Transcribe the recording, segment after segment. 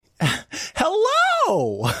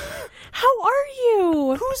Hello. How are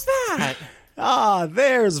you? Who's that?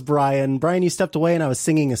 There's Brian. Brian, you stepped away and I was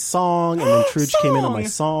singing a song, and then Truge came in on my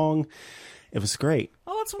song. It was great.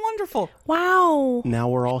 Oh, that's wonderful. Wow. Now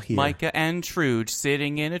we're all here. Micah and Truge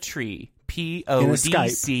sitting in a tree.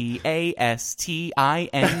 PODCASTING.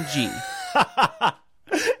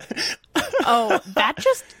 Oh, that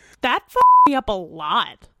f***ed me up a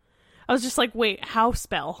lot. I was just like, wait, how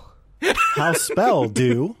spell? How spell,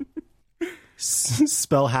 do?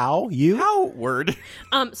 Spell how? You? How word?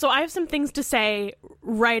 So I have some things to say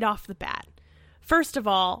right off the bat. First of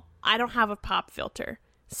all, I don't have a pop filter.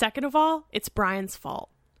 Second of all, it's Brian's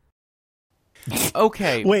fault.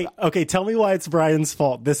 Okay. Wait, okay, tell me why it's Brian's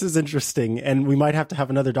fault. This is interesting, and we might have to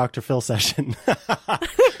have another Dr. Phil session.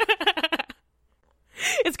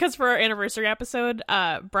 It's because for our anniversary episode,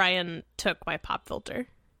 Brian took my pop filter.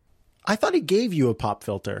 I thought he gave you a pop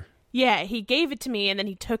filter. Yeah, he gave it to me, and then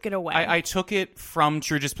he took it away. I took it from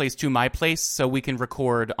Truge's place to my place so we can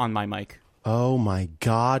record on my mic. Oh my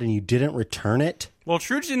God, and you didn't return it? Well,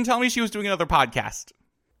 Truge didn't tell me she was doing another podcast.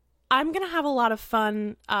 I'm going to have a lot of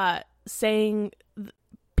fun saying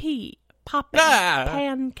popping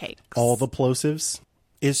pancakes. All the plosives.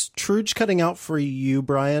 Is Truge cutting out for you,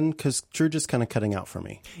 Brian? Because Truge is kind of cutting out for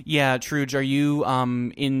me. Yeah, Truge, are you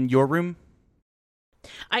in your room?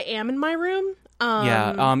 I am in my room.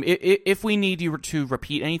 If we need you to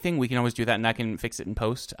repeat anything, we can always do that, and I can fix it in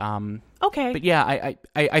post. Okay. But yeah,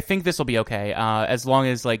 I think this will be okay. As long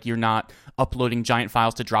as like you're not uploading giant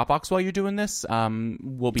files to Dropbox while you're doing this,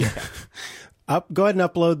 we'll be okay. Go ahead and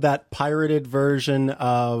upload that pirated version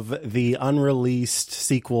of the unreleased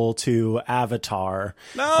sequel to Avatar,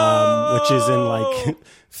 which is in like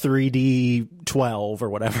 3D 12 or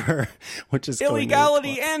whatever, which is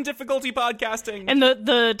illegality and difficulty podcasting. And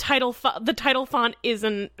the title font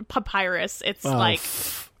isn't papyrus; it's like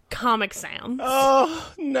Comic Sans.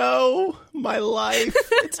 Oh no, my life!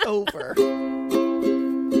 It's over.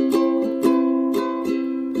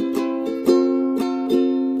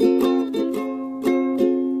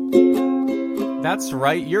 That's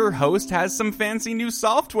right, your host has some fancy new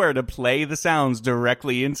software to play the sounds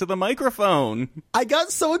directly into the microphone. I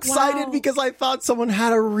got so excited because I thought someone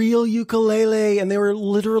had a real ukulele and they were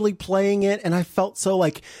literally playing it, and I felt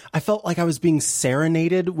like I was being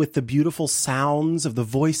serenaded with the beautiful sounds of the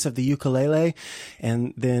voice of the ukulele,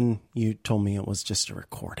 and then you told me it was just a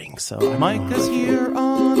recording. So Micah's here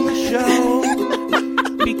on the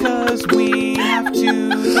show because we have to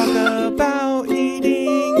talk about eating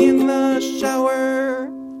in the shower.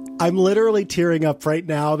 I'm literally tearing up right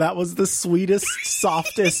now. That was the sweetest,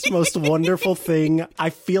 softest, most wonderful thing.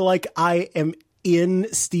 I feel like I am in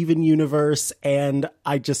Steven Universe, and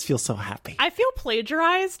I just feel so happy. I feel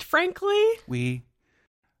plagiarized, frankly. We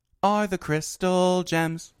are the Crystal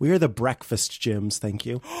Gems. We are the Breakfast Gems, thank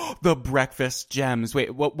you. The Breakfast Gems.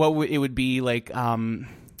 Wait, what would it would be like,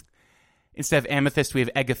 instead of amethyst, we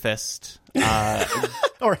have amethyst.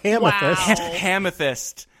 Or hamethyst. Wow.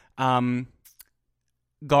 Hamethyst.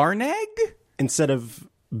 Garneg? Instead of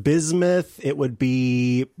bismuth, it would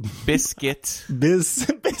be Biscuit.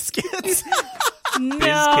 biscuits.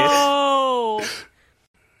 No.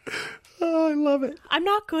 Oh, I love it. I'm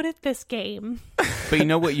not good at this game. But you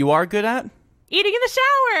know what you are good at? Eating in the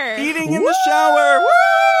shower. Eating in the shower.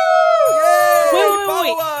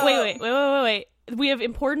 Woo! Wait. We have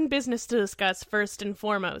important business to discuss first and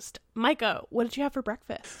foremost. Micah, what did you have for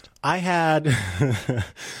breakfast? I had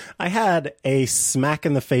a smack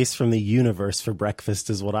in the face from the universe for breakfast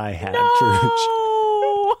is what I had,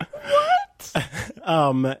 No!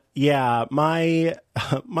 What? Yeah, my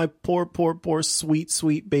poor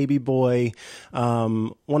sweet baby boy,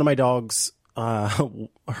 one of my dogs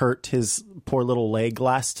hurt his poor little leg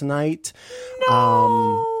last night.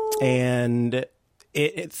 No! And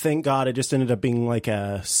it thank God it just ended up being like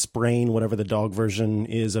a sprain, whatever the dog version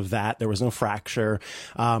is of that. There was no fracture.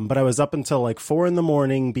 But I was up until like 4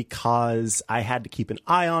 a.m. because I had to keep an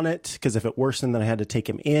eye on it, because if it worsened, then I had to take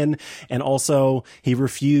him in. And also he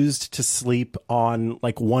refused to sleep on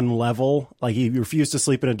like one level. Like he refused to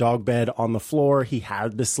sleep in a dog bed on the floor. He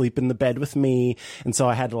had to sleep in the bed with me. And so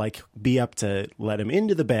I had to like be up to let him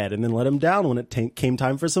into the bed and then let him down when it came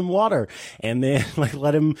time for some water. And then like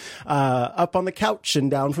let him up on the couch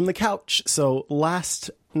and down from the couch. So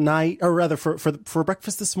last night, or rather for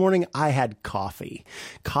breakfast this morning, I had coffee.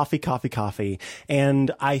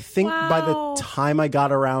 And I think by the time I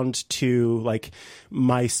got around to like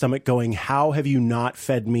my stomach going, how have you not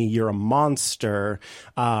fed me? You're a monster.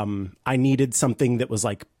 I needed something that was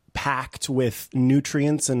like packed with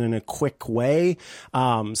nutrients and in a quick way.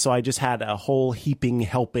 So I just had a whole heaping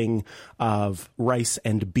helping of rice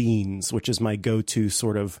and beans, which is my go-to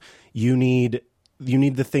sort of, you need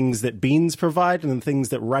the things that beans provide and the things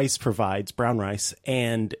that rice provides, brown rice,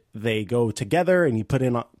 and they go together, and you put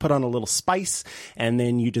on a little spice, and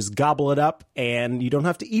then you just gobble it up, and you don't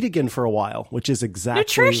have to eat again for a while, which is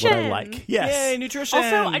exactly what I like. Yes. Yay, nutrition.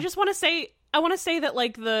 Also, I just want to say, that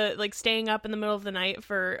like staying up in the middle of the night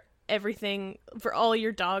for everything, for all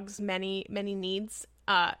your dog's many needs,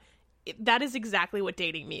 that is exactly what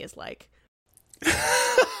dating me is like.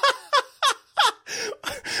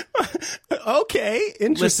 Okay,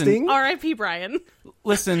 interesting. R.I.P. Brian.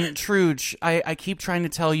 Listen, Truge, I keep trying to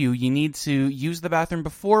tell you, you need to use the bathroom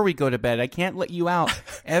before we go to bed. I can't let you out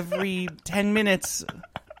every 10 minutes.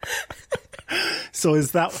 So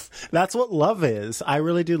that's what love is. I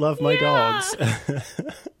really do love my dogs.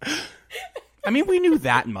 I mean, we knew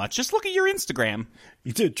that much. Just look at your Instagram.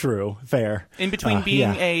 You did, true, fair. In between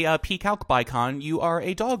being a Peacock Bicon, you are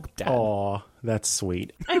a dog dad. Aw, that's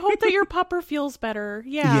sweet. I hope that your pupper feels better.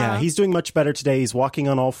 Yeah. Yeah, he's doing much better today. He's walking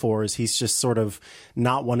on all fours. He's just sort of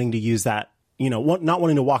not wanting to use that, not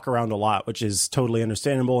wanting to walk around a lot, which is totally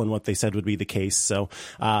understandable and what they said would be the case. So,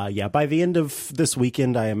 by the end of this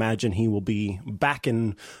weekend, I imagine he will be back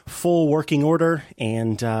in full working order,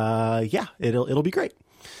 and it'll be great.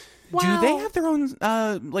 Wow. Do they have their own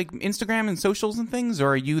Instagram and socials and things, or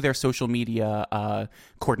are you their social media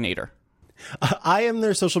coordinator? I am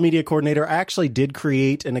their social media coordinator. I actually did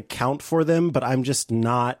create an account for them, but I'm just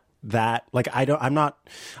not that, I'm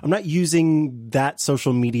not using that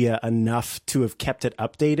social media enough to have kept it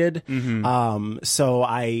updated. Mm-hmm. So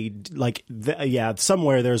I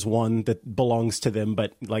somewhere there's one that belongs to them,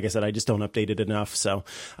 but like I said, I just don't update it enough. So,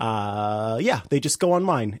 they just go on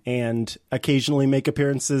mine and occasionally make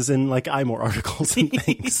appearances in iMore articles and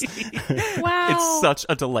things. Wow. It's such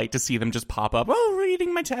a delight to see them just pop up. Oh,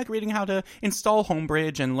 reading my tech, reading how to install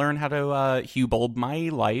Homebridge and learn how to Hue bulb my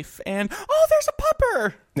life. And, oh, there's a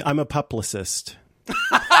pupper. I'm a publicist.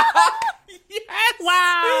 Yes!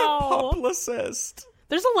 Wow. Publicist.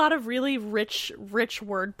 There's a lot of really rich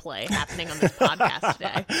wordplay happening on this podcast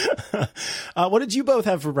today. What did you both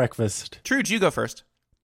have for breakfast? Trude, you go first.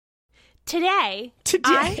 Today?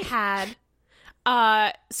 I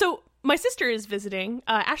had... so my sister is visiting.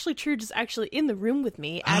 Ashley Trude is actually in the room with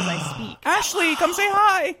me as I speak. Ashley, come say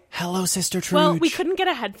hi. Hello, Sister Trude. Well, we couldn't get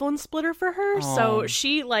a headphone splitter for her, so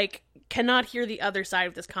she, cannot hear the other side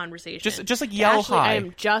of this conversation. Just yell Ashley, hi. I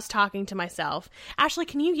am just talking to myself. Ashley,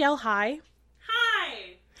 can you yell hi?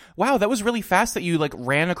 Hi! Wow, that was really fast that you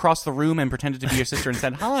ran across the room and pretended to be your sister and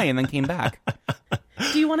said hi and then came back.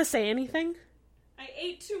 Do you want to say anything? I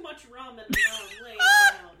ate too much ramen and now I'm laying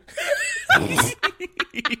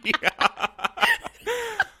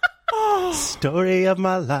down. Story of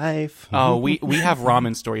my life. Oh, we have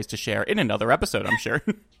ramen stories to share in another episode, I'm sure.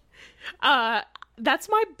 That's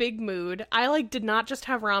my big mood. I did not just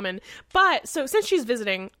have ramen. But so since she's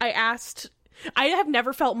visiting, I have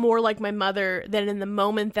never felt more like my mother than in the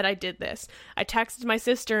moment that I did this. I texted my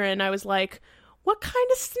sister and I was like, what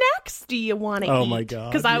kind of snacks do you want to eat? Oh my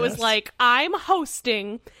God. Because I was like, I'm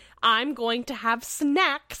hosting. I'm going to have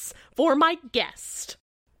snacks for my guest.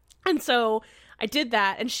 And so I did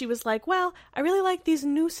that, and she was like, well, I really like these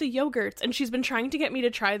Noosa yogurts, and she's been trying to get me to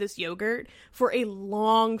try this yogurt for a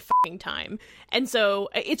long fucking time, and so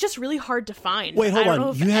it's just really hard to find. Wait, hold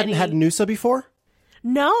on. You hadn't had Noosa before?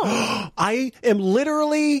 No. I am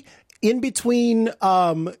literally in between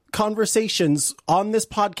conversations on this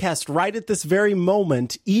podcast right at this very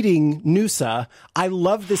moment eating Noosa. I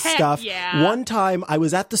love this stuff. Yeah. One time I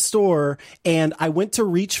was at the store and I went to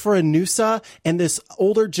reach for a Noosa, and this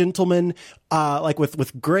older gentleman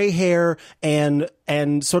with gray hair and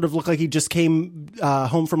sort of looked like he just came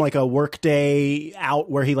home from a work day out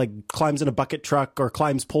where he climbs in a bucket truck or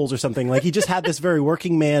climbs poles or something. He just had this very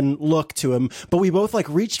working man look to him, but we both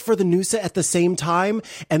reached for the Noosa at the same time.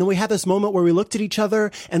 And then we had this moment where we looked at each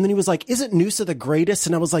other, and then he was like, isn't Noosa the greatest?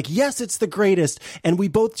 And I was like, yes, it's the greatest. And we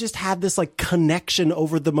both just had this connection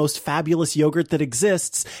over the most fabulous yogurt that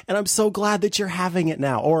exists. And I'm so glad that you're having it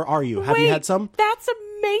now. Or are you? Have you had some? That's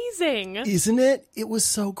amazing. Isn't it? It was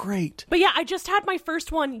so great. But yeah, I just had my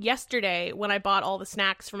first one yesterday when I bought all the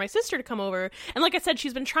snacks for my sister to come over. And like I said,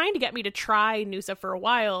 she's been trying to get me to try Noosa for a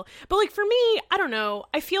while. But for me, I don't know.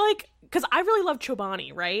 I feel because I really love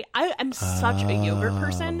Chobani, right? I am such a yogurt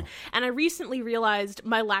person. And I recently realized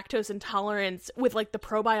my lactose intolerance with the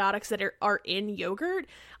probiotics that are in yogurt.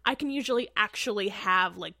 I can usually actually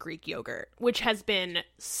have Greek yogurt, which has been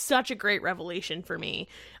such a great revelation for me.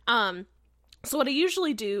 So what I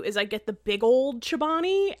usually do is I get the big old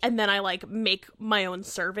Chobani and then I like make my own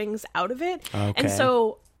servings out of it. Okay. And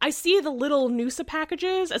so I see the little Noosa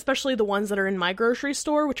packages, especially the ones that are in my grocery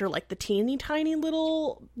store, which are like the teeny tiny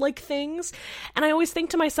little like things. And I always think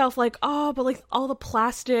to myself like, oh, but like all the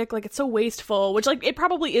plastic, like it's so wasteful, which like it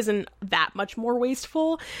probably isn't that much more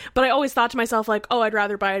wasteful. But I always thought to myself like, oh, I'd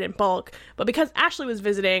rather buy it in bulk. But because Ashley was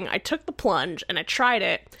visiting, I took the plunge and I tried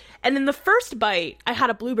it. And in the first bite, I had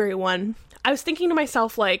a blueberry one. I was thinking to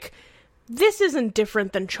myself like, this isn't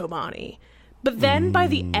different than Chobani. But then by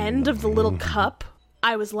the end of the little cup,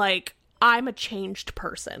 I was like, I'm a changed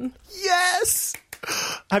person. Yes!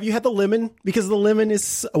 Have you had the lemon? Because the lemon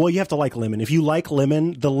is... Well, you have to like lemon. If you like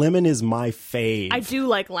lemon, the lemon is my fave. I do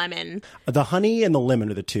like lemon. The honey and the lemon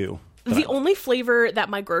are the two. The only flavor that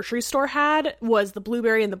my grocery store had was the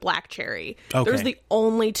blueberry and the black cherry. Okay. Those were the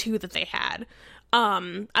only two that they had. I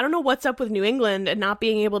don't know what's up with New England and not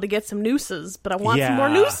being able to get some Noosas, but I want some more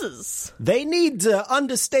Noosas. They need to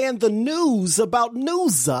understand the news about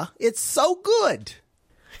Noosa. It's so good.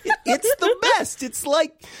 It's the best. It's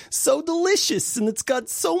like so delicious, and it's got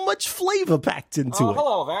so much flavor packed into it.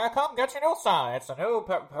 Hello there. Come get your Noosa. It's a new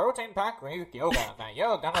protein-packed Greek yogurt that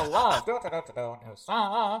you're gonna love.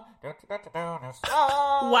 Noosa. Noosa.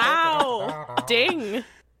 Wow. Ding.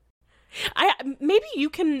 Maybe you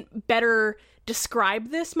can better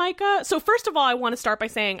describe this, Micah. So first of all, I want to start by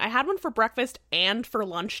saying I had one for breakfast and for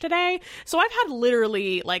lunch today. So I've had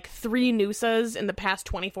literally like 3 Noosas in the past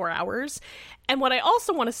 24 hours. And what I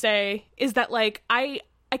also want to say is that like I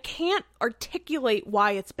can't articulate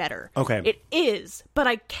why it's better. Okay. It is, but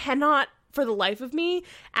I cannot for the life of me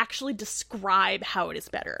actually describe how it is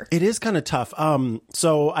better. It is kind of tough.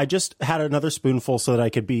 So I just had another spoonful so that I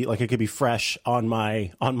could be fresh on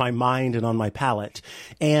my mind and on my palate.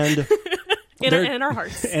 And and in our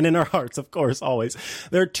hearts. And in our hearts, of course, always.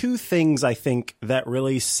 There are 2 things I think that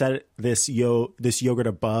really set this yogurt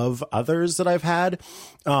above others that I've had.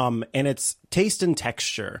 And it's taste and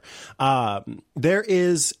texture. There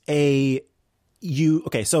is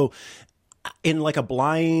so in like a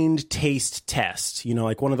blind taste test, you know,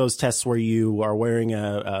 like one of those tests where you are wearing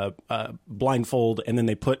a blindfold and then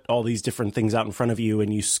they put all these different things out in front of you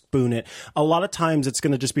and you spoon it. A lot of times it's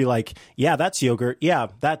going to just be like, yeah, that's yogurt. Yeah,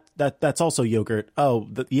 that's also yogurt. Oh,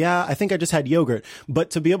 yeah, I think I just had yogurt. But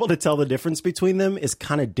to be able to tell the difference between them is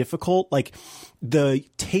kind of difficult. Like the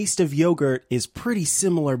taste of yogurt is pretty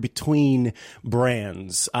similar between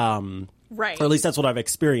brands. Right. Or at least that's what I've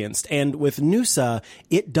experienced. And with Noosa,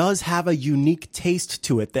 it does have a unique taste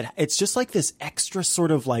to it that it's just like this extra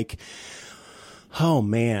sort of like, oh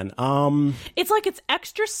man. It's like it's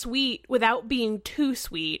extra sweet without being too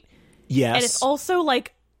sweet. Yes. And it's also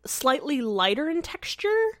like slightly lighter in texture.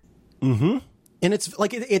 Mm-hmm. And it's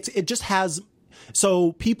like, it just has,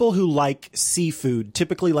 so people who like seafood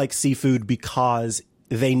typically like seafood because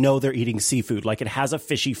they know they're eating seafood. Like it has a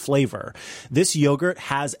fishy flavor. This yogurt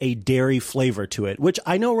has a dairy flavor to it, which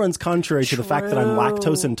I know runs contrary to the fact that I'm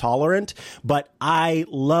lactose intolerant, but I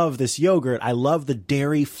love this yogurt. I love the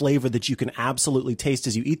dairy flavor that you can absolutely taste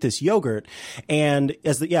as you eat this yogurt. And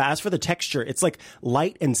as for the texture, it's like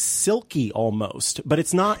light and silky almost, but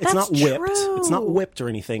it's not whipped. True. It's not whipped or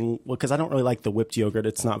anything because I don't really like the whipped yogurt.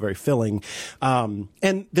 It's not very filling. And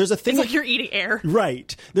there's a thing it's like you're eating air.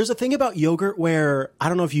 Right. There's a thing about yogurt where I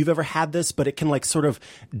don't know if you've ever had this, but it can like sort of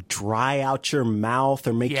dry out your mouth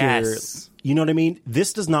or make you know what I mean?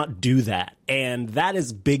 This does not do that. And that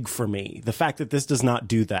is big for me. The fact that this does not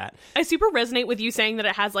do that. I super resonate with you saying that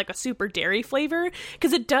it has like a super dairy flavor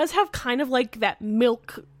because it does have kind of like that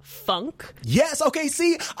milk funk. Yes. Okay.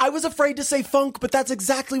 See, I was afraid to say funk, but that's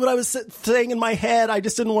exactly what I was saying in my head. I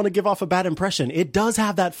just didn't want to give off a bad impression. It does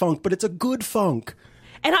have that funk, but it's a good funk.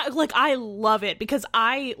 And I love it because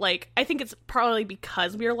I think it's probably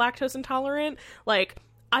because we are lactose intolerant. Like,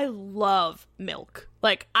 I love milk.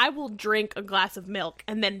 Like, I will drink a glass of milk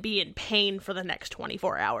and then be in pain for the next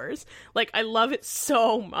 24 hours. Like, I love it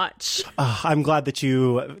so much. I'm glad that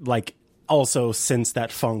you, also sense that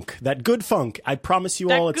funk. That good funk. I promise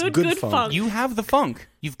you all it's good funk. You have the funk.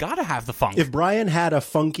 You've got to have the funk. If Brian had a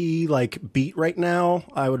funky, beat right now,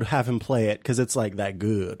 I would have him play it, because it's like that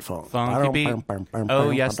good funk. Funky beat.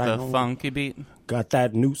 Oh, yes, the funky beat. Got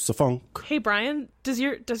that Noosa funk. Hey, Brian, does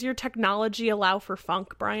your technology allow for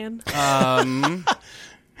funk, Brian? Can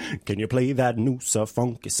you play that Noosa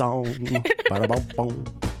funky song?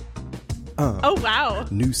 Oh, wow.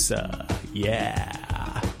 Noosa. Yeah.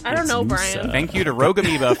 I don't know, Brian. Thank you to Rogue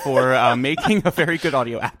Amoeba for making a very good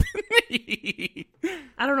audio app.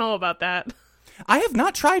 I don't know about that. I have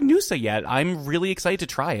not tried Noosa yet. I'm really excited to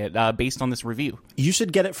try it based on this review. You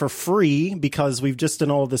should get it for free because we've just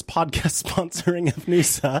done all of this podcast sponsoring of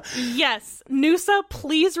Noosa. Yes, Noosa,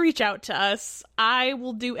 please reach out to us. I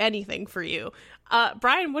will do anything for you.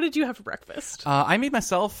 Brian, what did you have for breakfast? I made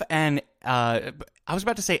myself an, I was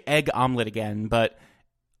about to say egg omelet again, but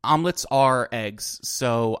omelets are eggs,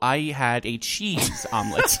 so I had a cheese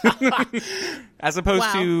omelet as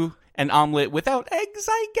opposed to an omelet without eggs,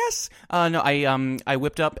 I guess. No, I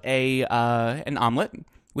whipped up an omelet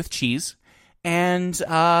with cheese, and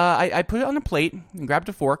I put it on a plate and grabbed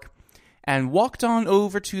a fork and walked on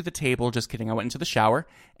over to the table. Just kidding, I went into the shower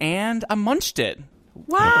and I munched it.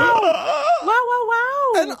 Wow.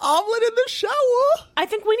 Wow. An omelet in the shower. I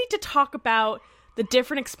think we need to talk about the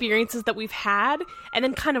different experiences that we've had and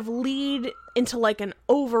then kind of lead into like an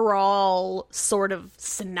overall sort of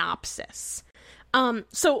synopsis.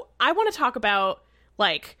 So I want to talk about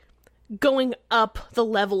like going up the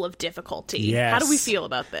level of difficulty. Yes. How do we feel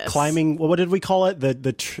about this? Climbing, what did we call it?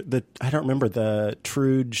 The I don't remember, the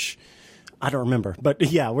Truge. I don't remember, but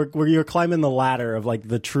yeah, you're climbing the ladder of like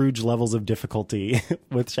the Truge levels of difficulty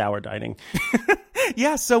with shower dining.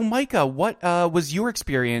 Yeah, so Micah, what was your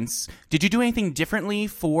experience? Did you do anything differently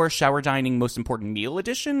for Shower Dining Most Important Meal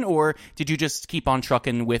Edition, or did you just keep on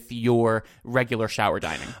trucking with your regular shower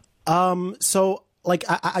dining? So like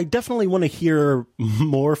I definitely want to hear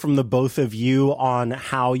more from the both of you on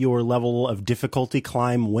how your level of difficulty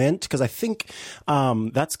climb went, because I think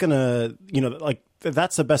that's gonna, like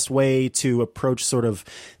that's the best way to approach sort of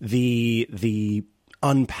the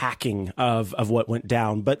unpacking of what went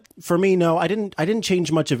down. But for me, no, I didn't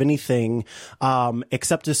change much of anything,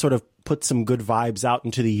 except to sort of put some good vibes out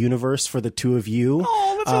into the universe for the two of you.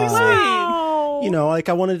 Oh, that's really sweet. Like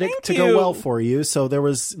I wanted it to go well for you. So there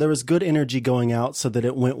was good energy going out so that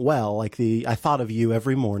it went well. Like I thought of you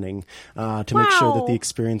every morning, to make sure that the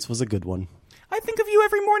experience was a good one. I think of you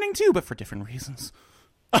every morning too, but for different reasons.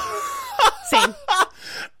 Same.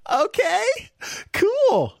 Okay,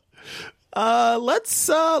 cool. Let's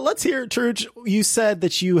hear it, Truge. You said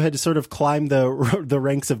that you had sort of climbed the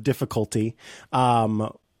ranks of difficulty.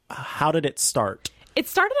 How did it start? It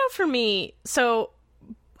started out for me. So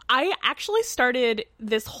I actually started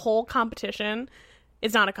this whole competition.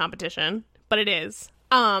 It's not a competition, but it is.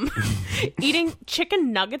 Eating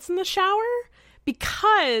chicken nuggets in the shower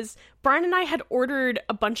because Brian and I had ordered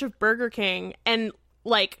a bunch of Burger King and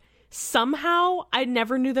like somehow I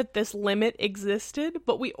never knew that this limit existed,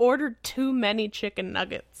 but we ordered too many chicken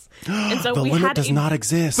nuggets. And so The limit does not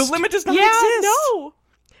exist. The limit does not Yeah, exist. no.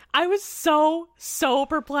 I was so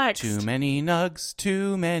perplexed. Too many nugs.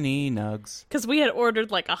 Because we had ordered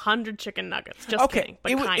like 100 chicken nuggets. Just kidding.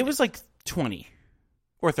 But It was like 20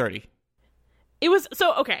 or 30. It was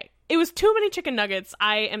It was too many chicken nuggets.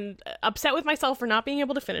 I am upset with myself for not being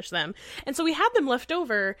able to finish them. And so we had them left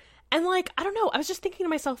over. And like, I don't know. I was just thinking to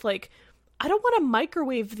myself, like, I don't want to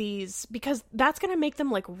microwave these because that's going to make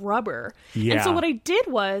them like rubber. Yeah. And so what I did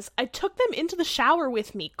was I took them into the shower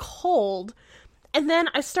with me cold. And then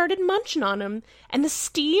I started munching on them. And the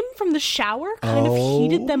steam from the shower kind of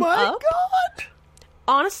heated them up. Oh my God.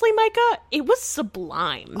 Honestly, Micah, it was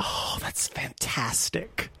sublime. Oh, that's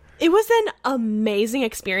fantastic. It was an amazing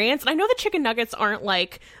experience. And I know the chicken nuggets aren't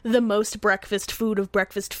like the most breakfast food of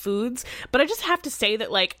breakfast foods, but I just have to say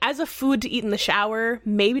that like as a food to eat in the shower,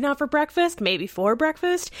 maybe not for breakfast, maybe for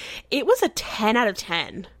breakfast, it was a 10 out of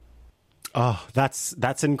 10. Oh,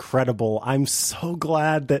 that's incredible. I'm so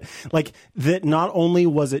glad that not only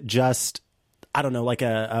was it just, I don't know, like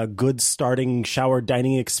a good starting shower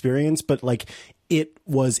dining experience, but like it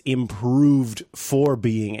was improved for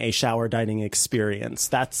being a shower dining experience.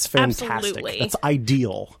 That's fantastic. Absolutely. That's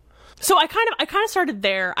ideal. So I kind of started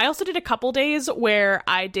there. I also did a couple days where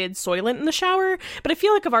I did Soylent in the shower, but I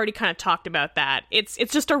feel like I've already kind of talked about that. It's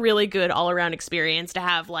just a really good all-around experience to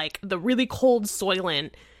have like the really cold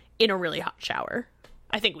Soylent in a really hot shower.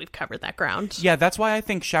 I think we've covered that ground. Yeah, that's why I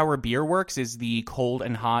think shower beer works, is the cold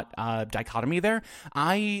and hot dichotomy there.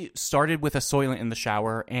 I started with a Soylent in the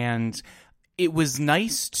shower, and it was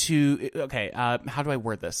nice to... Okay, how do I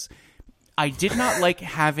word this? I did not like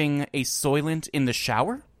having a Soylent in the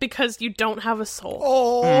shower. Because you don't have a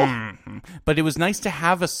soul. Mm-hmm. But it was nice to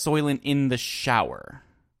have a Soylent in the shower.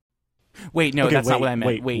 Wait, no, that's not what I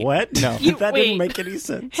meant. Wait, what? No. That didn't make any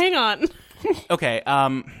sense. Hang on. Okay,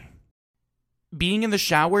 being in the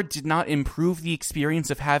shower did not improve the experience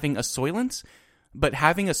of having a Soylent, but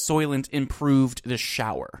having a Soylent improved the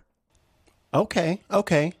shower. Okay.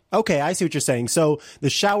 I see what you're saying. So the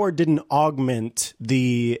shower didn't augment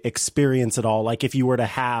the experience at all. Like if you were to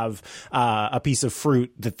have a piece of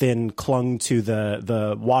fruit that then clung to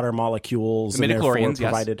the water molecules, The and therefore midichlorians, yes.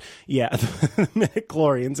 provided, yeah, the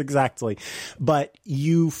midichlorians, exactly. But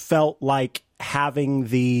you felt like having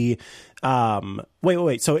the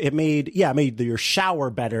wait. So it made your shower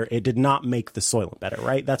better. It did not make the Soylent better,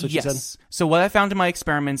 right? That's what you said. Yes. So what I found in my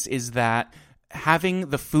experiments is that having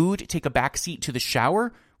the food take a backseat to the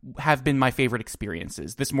shower have been my favorite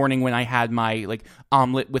experiences. This morning when I had my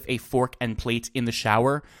omelet with a fork and plate in the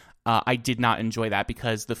shower, I did not enjoy that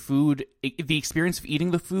because the experience of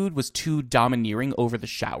eating the food was too domineering over the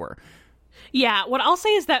shower. Yeah, what I'll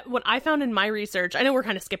say is that what I found in my research, I know we're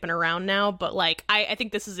kind of skipping around now, but I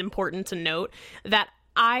think this is important to note that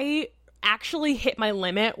I actually hit my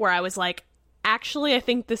limit where I was like, actually, I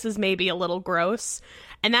think this is maybe a little gross.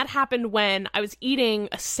 And that happened when I was eating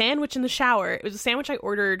a sandwich in the shower. It was a sandwich I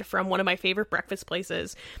ordered from one of my favorite breakfast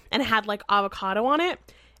places, and it had avocado on it.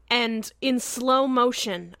 And in slow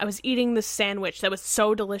motion, I was eating this sandwich that was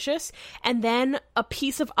so delicious. And then a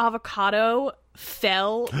piece of avocado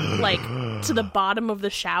fell to the bottom of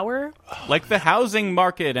the shower. Like the housing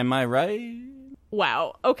market, am I right?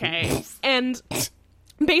 Wow. Okay. And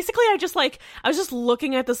basically I was just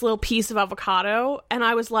looking at this little piece of avocado and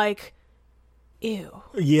I was like, ew.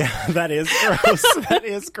 Yeah, that is gross. That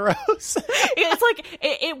is gross. It's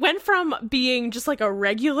it went from being just a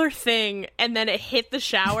regular thing, and then it hit the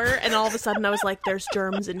shower, and all of a sudden I was like, there's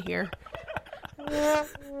germs in here.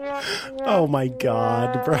 Oh my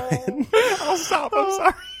God, Brian. I'll stop. I'm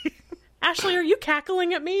sorry. Ashley, are you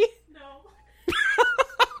cackling at me? No.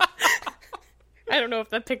 I don't know if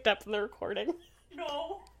that picked up in the recording.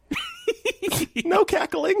 No. No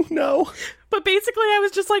cackling, no. But basically, I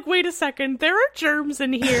was just like, wait a second, there are germs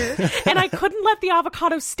in here. And I couldn't let the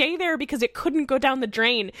avocado stay there because it couldn't go down the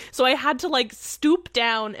drain. So I had to stoop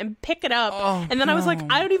down and pick it up. And then I was like,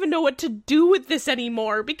 I don't even know what to do with this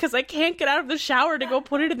anymore because I can't get out of the shower to go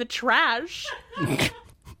put it in the trash.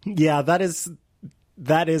 Yeah, that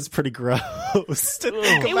is pretty gross. It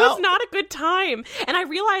was not a good time. And I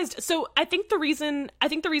realized, so I think the reason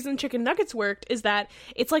chicken nuggets worked is that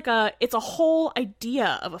it's a whole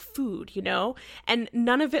idea of a food, and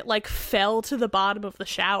none of it fell to the bottom of the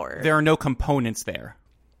shower. There are no components there.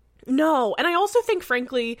 No. And I also think,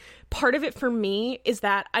 frankly, part of it for me is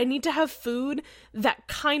that I need to have food that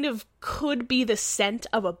kind of could be the scent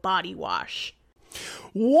of a body wash.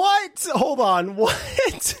 What? Hold on.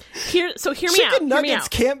 What? Hear me out. Chicken nuggets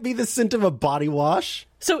can't be the scent of a body wash.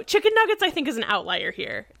 So chicken nuggets, I think, is an outlier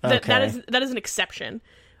here. That is an exception.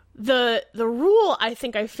 The rule I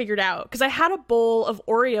think I figured out because I had a bowl of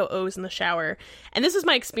Oreo O's in the shower, and this is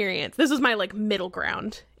my experience. This is my middle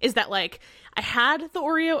ground. Is that I had the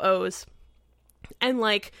Oreo O's, and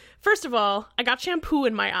first of all, I got shampoo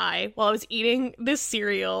in my eye while I was eating this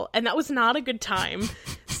cereal, and that was not a good time.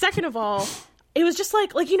 Second of all, it was just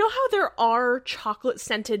how there are chocolate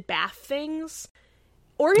scented bath things?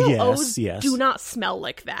 Oreo O's do not smell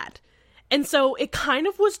like that. And so it kind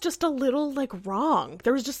of was just a little wrong.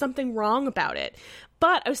 There was just something wrong about it.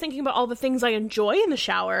 But I was thinking about all the things I enjoy in the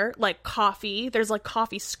shower, like coffee. There's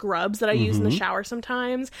coffee scrubs that I use in the shower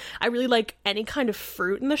sometimes. I really like any kind of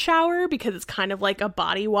fruit in the shower because it's kind of like a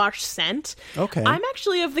body wash scent. Okay. I'm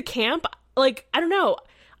actually of the camp, I don't know.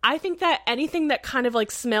 I think that anything that kind of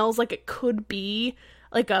smells like it could be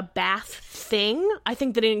a bath thing, I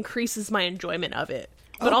think that it increases my enjoyment of it.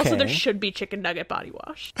 But also there should be chicken nugget body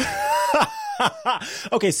wash.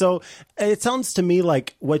 Okay, so it sounds to me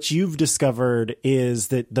like what you've discovered is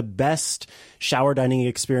that the best shower dining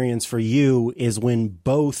experience for you is when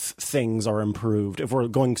both things are improved. If we're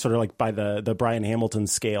going sort of by the Brian Hamilton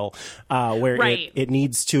scale, where right. it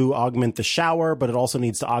needs to augment the shower, but it also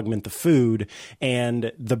needs to augment the food.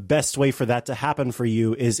 And the best way for that to happen for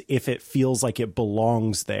you is if it feels like it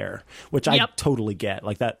belongs there, which I totally get.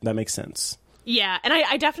 That makes sense. Yeah, and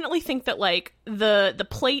I definitely think that the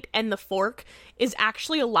plate and the fork is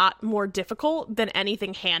actually a lot more difficult than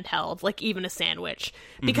anything handheld, even a sandwich,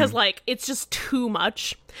 because it's just too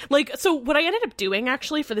much. So what I ended up doing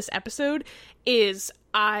actually for this episode is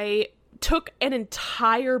I took an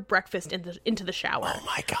entire breakfast into the shower. Oh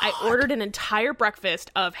my God. I ordered an entire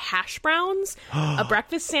breakfast of hash browns, a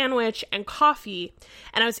breakfast sandwich, and coffee,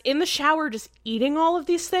 and I was in the shower just eating all of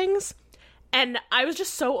these things. And I was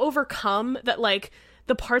just so overcome that,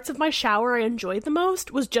 the parts of my shower I enjoyed the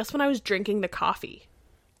most was just when I was drinking the coffee.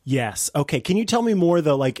 Yes. Okay. Can you tell me more,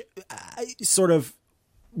 though? Sort of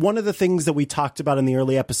one of the things that we talked about in the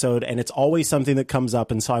early episode, and it's always something that comes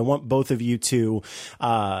up, and so I want both of you to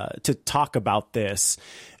talk about this.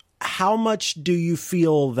 how much do you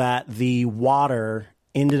feel that the water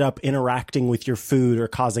ended up interacting with your food or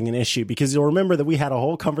causing an issue? Because you'll remember that we had a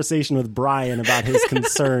whole conversation with Brian about his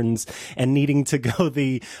concerns and needing to go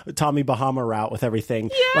the Tommy Bahama route with everything.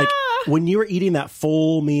 Yeah. Like when you were eating that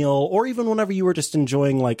full meal, or even whenever you were just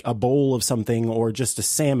enjoying like a bowl of something or just a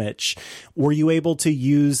sandwich, were you able to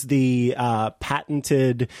use the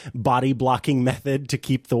patented body blocking method to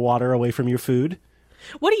keep the water away from your food?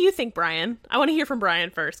 What do you think, Brian? I want to hear from Brian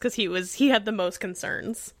first because he had the most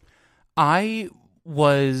concerns. Anytime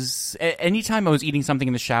I was eating something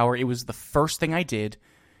in the shower, it was the first thing I did,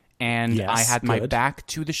 and Yes, I had my good. back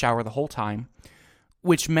to the shower the whole time,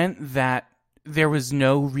 which meant that there was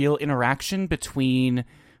no real interaction between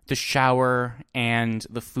the shower and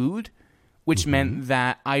the food, which meant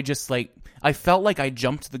that I felt like I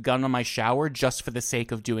jumped the gun on my shower just for the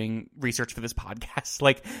sake of doing research for this podcast.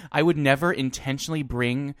 Like, I would never intentionally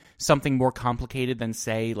bring something more complicated than,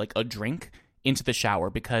 say, like a drink into the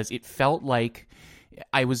shower, because it felt like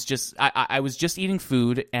I was just eating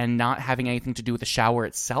food and not having anything to do with the shower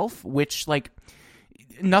itself, which, like,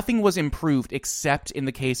 nothing was improved except in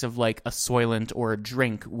the case of like a Soylent or a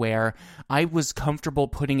drink, where I was comfortable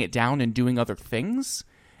putting it down and doing other things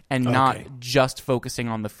and not just focusing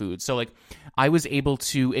on the food. So like I was able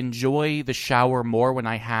to enjoy the shower more when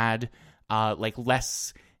I had like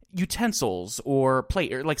less utensils or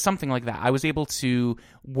plate or like something like that. I was able to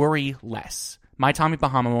worry less. My Tommy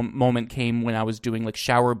Bahama moment came when I was doing like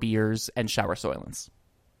shower beers and shower Soylents.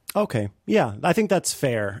 Okay. Yeah, I think that's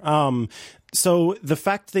fair. So the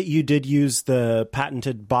fact that you did use the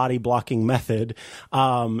patented body blocking method,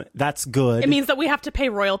 that's good. It means that we have to pay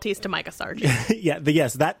royalties to Micah Sargent.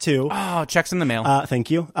 Yes, that too. Oh, checks in the mail.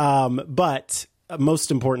 Thank you. But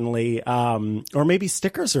most importantly, or maybe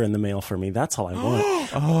stickers are in the mail for me. That's all I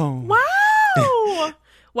want. Wow.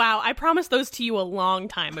 Wow, I promised those to you a long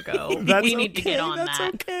time ago. We need to get on that's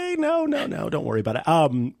that. Okay. No. Don't worry about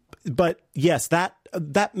it. But yes,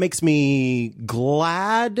 that makes me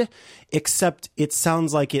glad, except it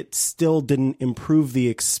sounds like it still didn't improve the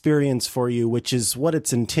experience for you, which is what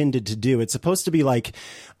it's intended to do. It's supposed to be like,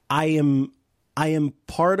 I am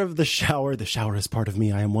part of the shower. The shower is part of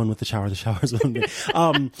me. I am one with the shower. The shower is one with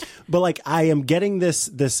me. But like, I am getting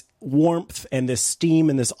this warmth and this steam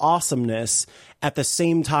and this awesomeness at the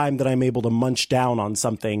same time that I'm able to munch down on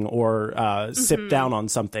something or sip down on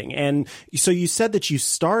something. And so you said that you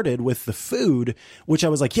started with the food, which I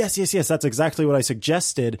was like, yes, that's exactly what I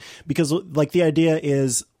suggested, because like the idea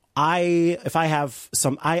is, if I have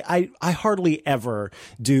some, I hardly ever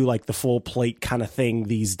do like the full plate kind of thing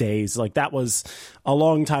these days. Like that was a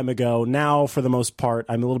long time ago. Now, for the most part,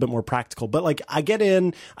 I'm a little bit more practical, but like I get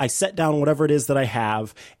in, I set down whatever it is that I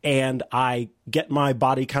have, and I get my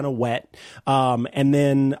body kind of wet. And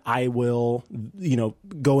then I will,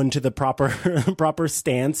 go into the proper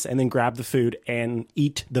stance and then grab the food and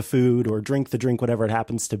eat the food or drink the drink, whatever it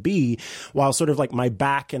happens to be, while sort of like my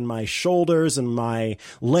back and my shoulders and my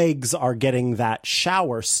legs are getting that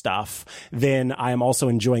shower stuff. Then I am also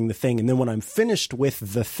enjoying the thing. And then when I'm finished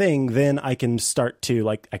with the thing, then I can start to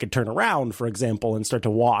I could turn around, for example, and start to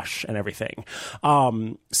wash and everything.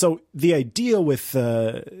 So the idea with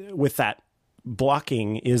that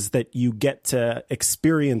blocking is that you get to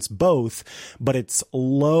experience both, but it's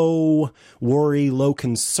low worry, low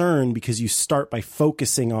concern, because you start by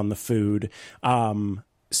focusing on the food.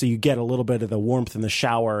 So you get a little bit of the warmth in the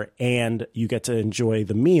shower and you get to enjoy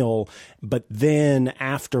the meal. But then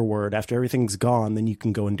afterward, after everything's gone, then you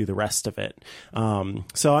can go and do the rest of it.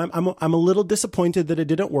 So I'm a little disappointed that it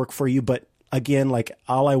didn't work for you, but again, like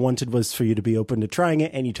all I wanted was for you to be open to trying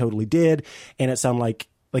it, and you totally did. And it sounded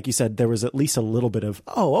like you said, there was at least a little bit of,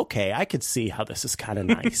 oh, okay, I could see how this is kind of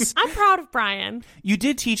nice. I'm proud of Brian. You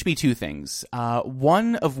did teach me two things,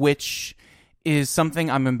 one of which is something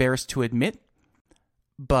I'm embarrassed to admit,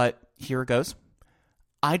 but here it goes.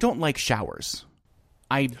 I don't like showers.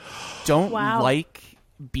 I don't like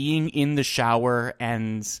being in the shower,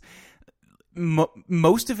 and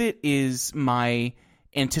most of it is my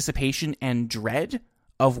anticipation and dread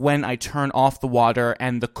of when I turn off the water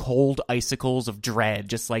and the cold icicles of dread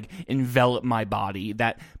just like envelop my body,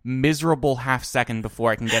 that miserable half second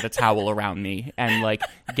before I can get a towel around me and like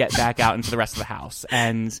get back out into the rest of the house.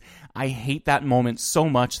 And I hate that moment so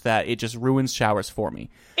much that it just ruins showers for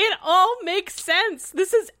me. It all makes sense.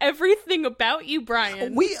 This is everything about you,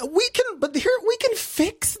 Brian. We can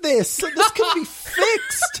fix this. This can be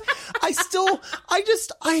fixed.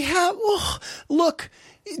 Look,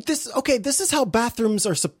 this is how bathrooms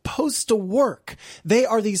are supposed to work. They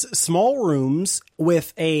are these small rooms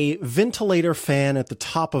with a ventilator fan at the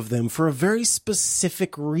top of them for a very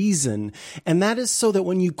specific reason. And that is so that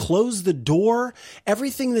when you close the door,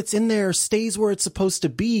 everything that's in there stays where it's supposed to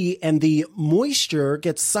be, and the moisture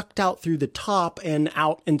gets sucked out through the top and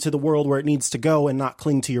out into the world where it needs to go, and not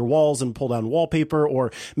cling to your walls and pull down wallpaper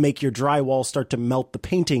or make your drywall start to melt the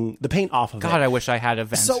paint off of it. God, I wish I had a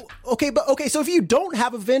vent. So, so if you don't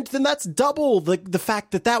have a vent, then that's double the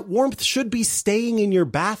fact that warmth should be staying in your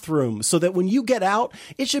bathroom, so that when you get out,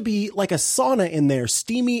 it should be like a sauna in there,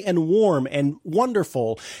 steamy and warm and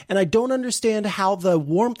wonderful. And I don't understand how the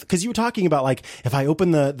warmth, because you were talking about like, if I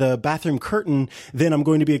open the bathroom curtain, then I'm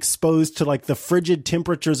going to be exposed to like the frigid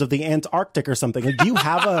temperatures of the Antarctic or something. Like, do you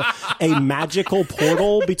have a magical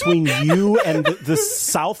portal between you and the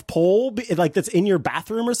South Pole, like that's in your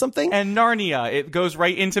bathroom or something? And Narnia, it goes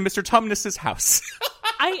right into Mr. Tumnus's house.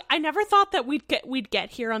 I never thought that we'd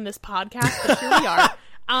get here on this podcast, but here we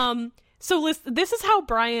are. So listen, this is how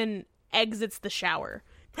Brian exits the shower.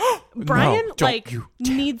 Brian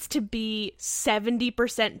needs to be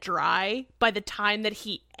 70% dry by the time that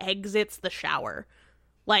he exits the shower.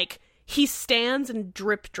 Like, he stands and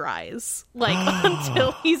drip dries, like,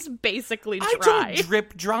 until he's basically dry. I don't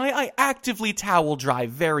drip dry. I actively towel dry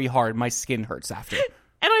very hard. My skin hurts after.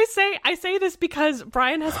 And I say this because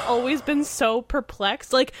Brian has always been so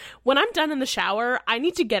perplexed. Like, when I'm done in the shower, I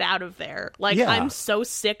need to get out of there. Like, yeah. I'm so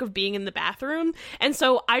sick of being in the bathroom. And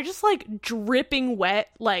so I just, like, dripping wet,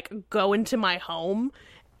 like, go into my home.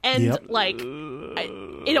 And, yep. like,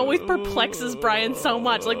 it always perplexes Brian so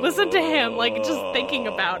much. Like, listen to him, like, just thinking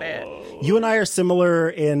about it. You and I are similar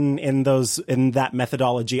in that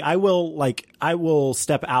methodology. I will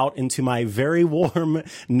step out into my very warm,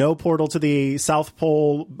 no portal to the South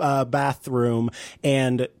Pole bathroom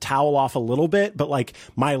and towel off a little bit, but like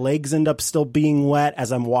my legs end up still being wet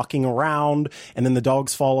as I'm walking around, and then the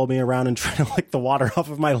dogs follow me around and try to lick the water off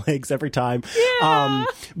of my legs every time. Yeah.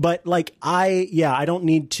 But like I don't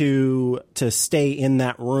need to stay in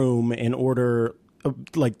that room in order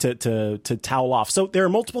like to towel off. So there are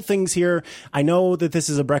multiple things here. I know that this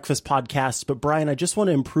is a breakfast podcast, but Brian, I just want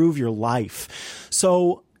to improve your life.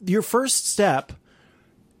 So your first step,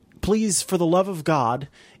 please, for the love of God,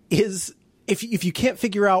 is if you can't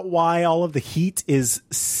figure out why all of the heat is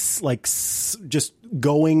just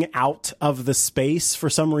going out of the space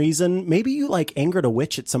for some reason, maybe you like angered a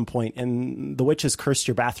witch at some point and the witch has cursed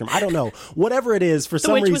your bathroom. I don't know. Whatever it is, for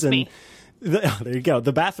some witch reason. was me. There you go.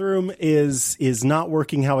 The bathroom is not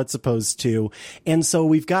working how it's supposed to. And so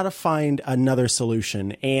we've got to find another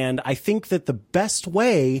solution. And I think that the best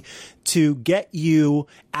way to get you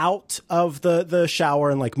out of the shower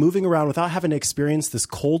and like moving around without having to experience this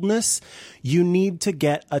coldness, you need to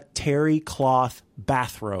get a terry cloth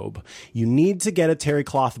bathrobe. You need to get a terry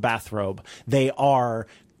cloth bathrobe. They are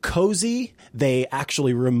cozy. They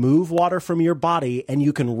actually remove water from your body, and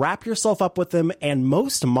you can wrap yourself up with them. And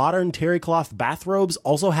most modern terry cloth bathrobes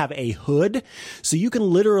also have a hood, so you can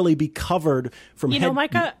literally be covered from head.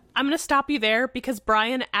 Micah, I'm going to stop you there because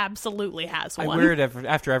Brian absolutely has one. I wear it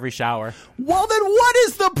after every shower. Well, then what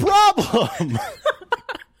is the problem?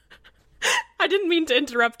 I didn't mean to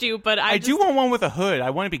interrupt you, but I do want one with a hood. I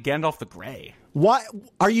want to be Gandalf the Grey. Why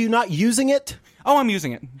are you not using it? Oh, I'm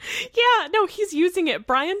using it. Yeah, no, he's using it.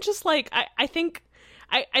 Brian just like I think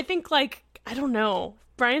like I don't know.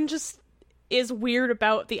 Brian just is weird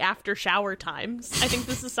about the after shower times. I think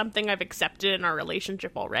this is something I've accepted in our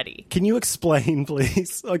relationship already. Can you explain,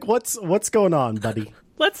 please? Like what's going on, buddy?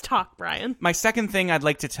 Let's talk, Brian. My second thing I'd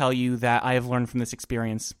like to tell you that I have learned from this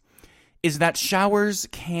experience is that showers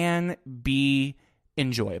can be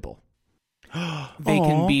enjoyable. They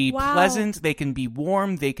can be pleasant, they can be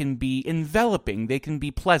warm, they can be enveloping, they can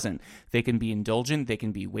be pleasant, they can be indulgent, they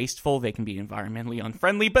can be wasteful, they can be environmentally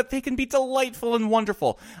unfriendly, but they can be delightful and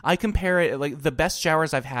wonderful. I compare it, like, the best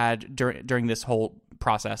showers I've had during this whole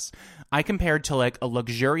process, I compared to, like, a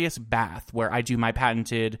luxurious bath where I do my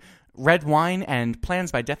patented red wine and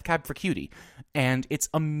Plans by Death Cab for Cutie. And it's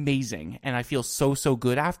amazing, and I feel so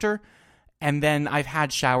good after. And then I've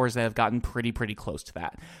had showers that have gotten pretty close to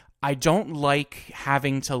that. I don't like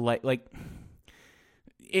having to like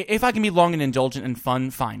if I can be long and indulgent and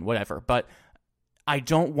fun, fine, whatever. But I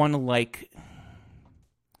don't want to like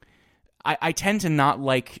I tend to not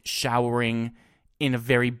like showering in a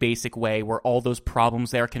very basic way where all those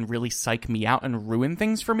problems there can really psych me out and ruin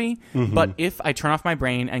things for me. Mm-hmm. But if I turn off my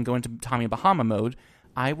brain and go into Tommy Bahama mode,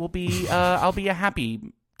 I will be I'll be a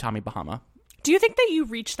happy Tommy Bahama. Do you think that you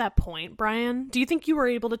reached that point, Brian? Do you think you were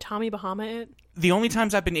able to Tommy Bahama it? The only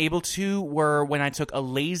times I've been able to were when I took a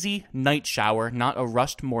lazy night shower, not a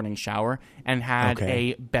rushed morning shower, and had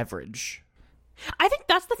a beverage. I think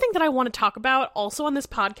that's the thing that I want to talk about also on this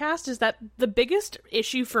podcast, is that the biggest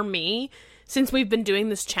issue for me since we've been doing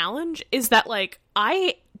this challenge is that, like,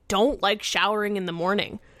 I don't like showering in the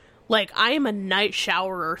morning. Like, I am a night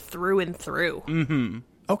showerer through and through. Mm-hmm.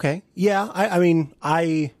 Okay. Yeah. I mean,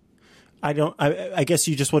 I guess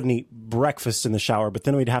you just wouldn't eat breakfast in the shower, but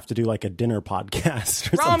then we'd have to do like a dinner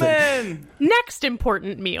podcast or something. Ramen! Next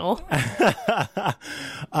important meal.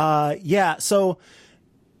 Yeah. So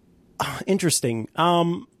interesting.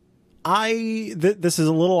 This is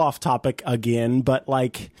a little off topic again, but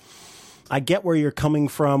like, I get where you're coming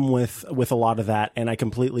from with a lot of that, and I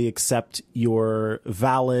completely accept your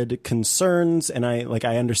valid concerns, and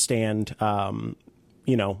I understand,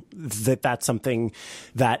 that's something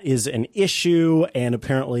that is an issue, and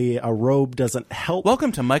apparently a robe doesn't help.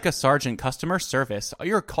 Welcome to Micah Sargent Customer Service.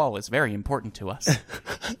 Your call is very important to us.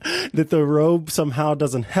 That the robe somehow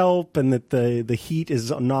doesn't help, and that the heat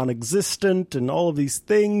is non-existent, and all of these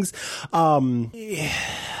things.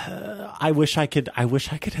 I wish I could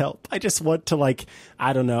help. I just want to, like,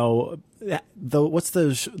 I don't know. What's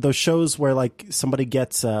those shows where like somebody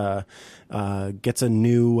gets a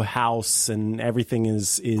new house and everything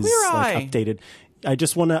is like updated. I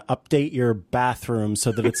just want to update your bathroom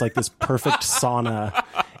so that it's like this perfect sauna,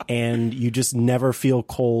 and you just never feel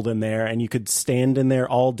cold in there, and you could stand in there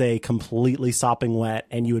all day completely sopping wet,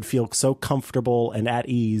 and you would feel so comfortable and at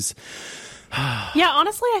ease. Yeah,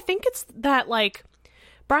 honestly, I think it's that, like,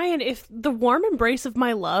 Brian, if the warm embrace of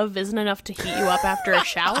my love isn't enough to heat you up after a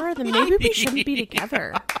shower, then maybe we shouldn't be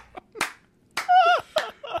together.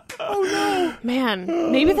 Oh, no.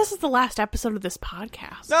 Man, maybe this is the last episode of this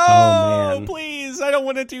podcast. No, Oh, man. please. I don't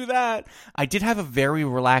want to do that. I did have a very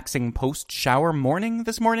relaxing post-shower morning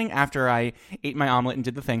this morning after I ate my omelet and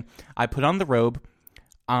did the thing. I put on the robe.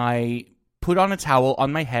 I put on a towel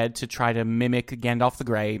on my head to try to mimic Gandalf the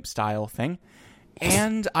Grey style thing.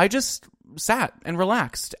 And I just sat and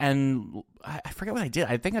relaxed, and I forget what I did.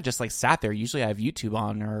 I think I just like sat there. Usually I have YouTube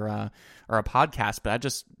on or a podcast, but I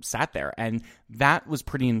just sat there, and that was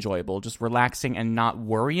pretty enjoyable, just relaxing and not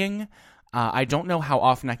worrying. I don't know how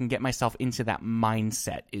often I can get myself into that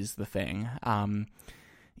mindset is the thing.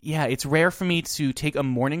 Yeah, it's rare for me to take a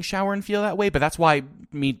morning shower and feel that way, but that's why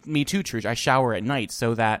me too, Truge. I shower at night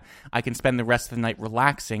so that I can spend the rest of the night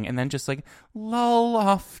relaxing and then just like lull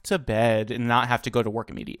off to bed and not have to go to work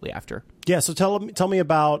immediately after. Yeah. So tell me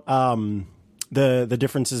about the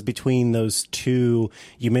differences between those two.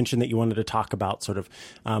 You mentioned that you wanted to talk about sort of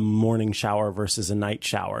morning shower versus a night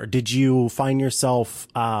shower. Did you find yourself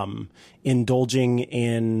indulging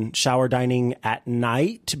in shower dining at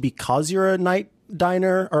night because you're a night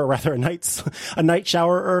diner, or rather a night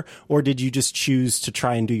showerer, or did you just choose to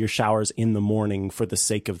try and do your showers in the morning for the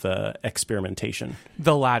sake of the experimentation?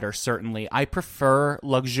 The latter, certainly. I prefer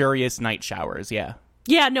luxurious night showers, yeah.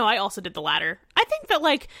 Yeah, no, I also did the latter. I think that,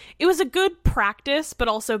 like, it was a good practice, but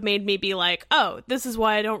also made me be like, oh, this is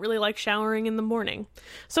why I don't really like showering in the morning.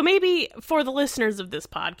 So maybe for the listeners of this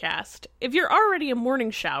podcast, if you're already a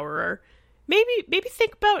morning showerer, maybe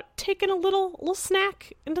think about taking a little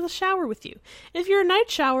snack into the shower with you. And if you're a night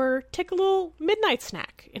showerer, take a little midnight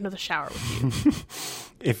snack into the shower with you.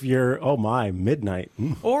 If you're, oh my, midnight.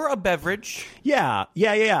 Or a beverage. Yeah.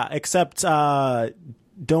 Except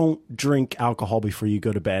don't drink alcohol before you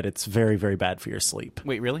go to bed. It's very, very bad for your sleep.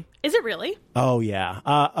 Wait, really? Is it really? Oh, yeah.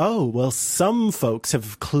 Well, some folks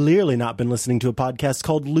have clearly not been listening to a podcast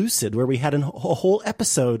called Lucid, where we had a whole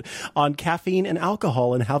episode on caffeine and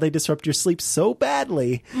alcohol and how they disrupt your sleep so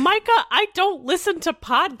badly. Micah, I don't listen to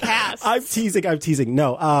podcasts. I'm teasing.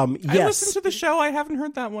 No, yes. I listened to the show. I haven't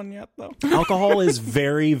heard that one yet, though. Alcohol is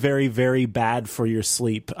very, very, very bad for your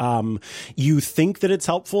sleep. You think that it's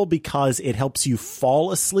helpful because it helps you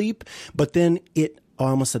fall asleep, but then I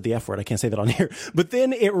almost said the F word. I can't say that on here. But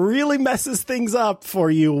then it really messes things up for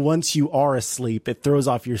you once you are asleep. It throws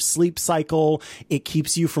off your sleep cycle. It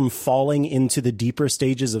keeps you from falling into the deeper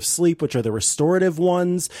stages of sleep, which are the restorative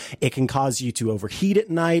ones. It can cause you to overheat at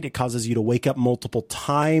night. It causes you to wake up multiple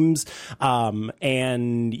times.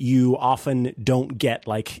 And you often don't get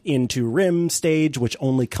like into REM stage, which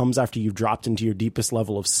only comes after you've dropped into your deepest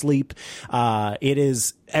level of sleep. It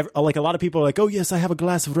is like a lot of people are like, oh yes, I have a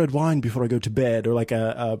glass of red wine before I go to bed, or like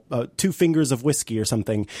a 2 fingers of whiskey or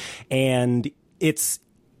something. And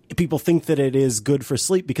people think that it is good for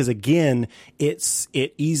sleep because, again,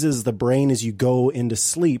 it eases the brain as you go into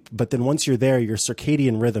sleep. But then once you're there, your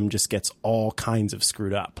circadian rhythm just gets all kinds of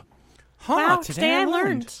screwed up. Wow, today I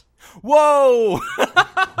learned. Whoa!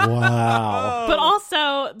 Wow. But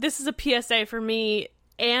also, this is a PSA for me.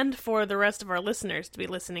 and for the rest of our listeners to be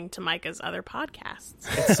listening to Micah's other podcasts.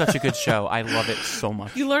 It's such a good show. I love it so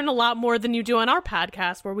much. You learn a lot more than you do on our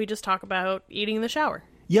podcast, where we just talk about eating in the shower.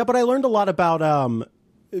 Yeah, but I learned a lot about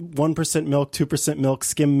 1% milk, 2% milk,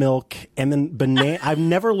 skim milk, and then I've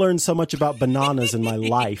never learned so much about bananas in my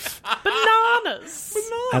life. Bananas!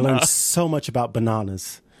 I learned so much about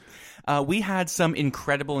bananas. We had some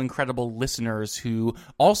incredible listeners who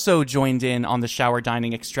also joined in on the shower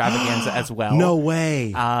dining extravaganza as well. No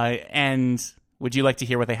way. And would you like to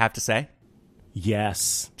hear what they have to say?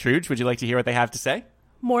 Yes. Truge, would you like to hear what they have to say?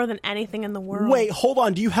 More than anything in the world. Wait, hold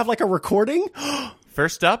on. Do you have like a recording?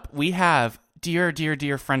 First up, we have dear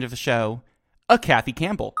friend of the show, a Kathy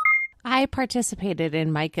Campbell. I participated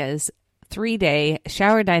in Micah's 3-day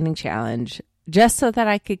shower dining challenge just so that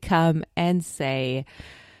I could come and say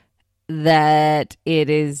that it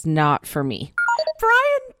is not for me.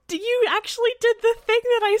 Brian, you actually did the thing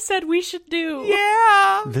that I said we should do.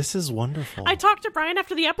 Yeah. This is wonderful. I talked to Brian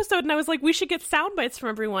after the episode and I was like, we should get sound bites from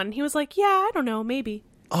everyone. He was like, yeah, I don't know, maybe.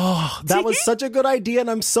 Oh, that was such a good idea, and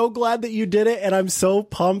I'm so glad that you did it, and I'm so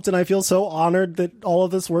pumped, and I feel so honored that all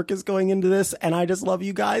of this work is going into this, and I just love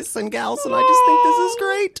you guys and gals, and I just think this is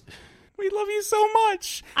great. We love you so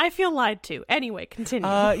much. I feel lied to. Anyway, continue.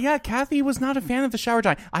 Yeah, Kathy was not a fan of the shower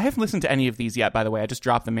dining. I haven't listened to any of these yet, by the way. I just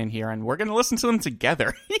dropped them in here, and we're going to listen to them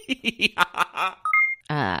together.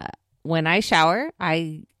 When I shower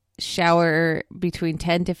between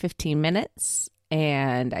 10 to 15 minutes.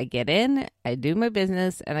 And I get in, I do my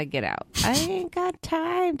business, and I get out. I ain't got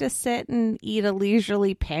time to sit and eat a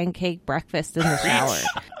leisurely pancake breakfast in the shower.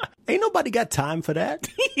 Ain't nobody got time for that.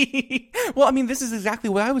 Well, I mean, this is exactly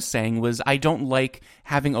what I was saying, was I don't like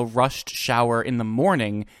having a rushed shower in the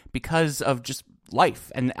morning because of just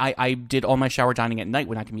life. And I did all my shower dining at night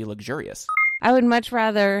when I can be luxurious. I would much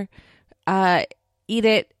rather eat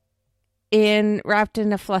it wrapped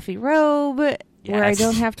in a fluffy robe, where I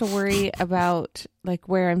don't have to worry about like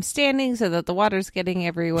where I'm standing so that the water's getting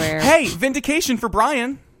everywhere. Hey, vindication for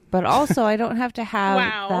Brian. But also I don't have to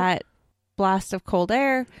have that blast of cold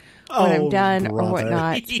air when I'm done or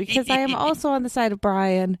whatnot, because I am also on the side of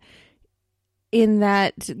Brian in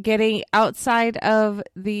that getting outside of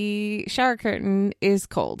the shower curtain is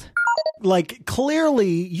cold. Like,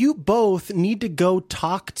 clearly, you both need to go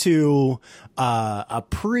talk to a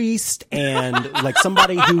priest and, like,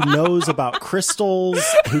 somebody who knows about crystals,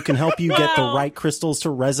 who can help you get the right crystals to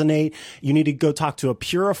resonate. You need to go talk to a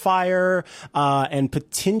purifier, and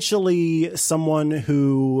potentially someone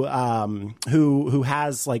who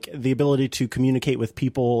has, like, the ability to communicate with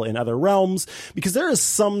people in other realms, because there is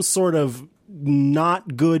some sort of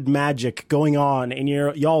not good magic going on in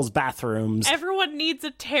y'all's bathrooms. Everyone needs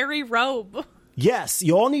a terry robe. Yes,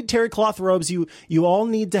 you all need terry cloth robes. You all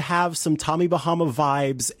need to have some Tommy Bahama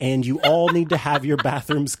vibes, and you all need to have your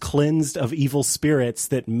bathrooms cleansed of evil spirits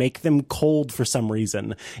that make them cold for some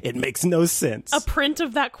reason. It makes no sense. A print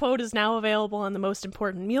of that quote is now available on the Most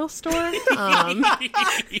Important Meal store.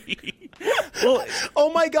 Well,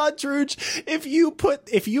 oh my God, Truge, if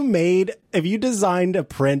you designed a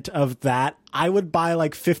print of that, I would buy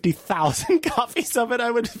like 50,000 copies of it.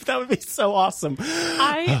 That would be so awesome.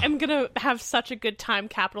 I am going to have such a good time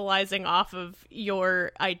capitalizing off of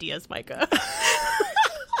your ideas, Micah.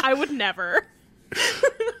 I would never.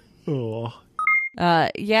 Oh.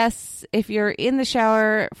 Yes, if you're in the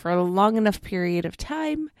shower for a long enough period of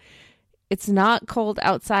time, it's not cold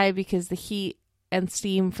outside because the heat and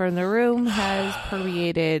steam from the room has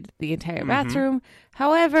permeated the entire bathroom.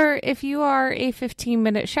 However, if you are a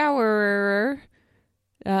 15-minute showerer,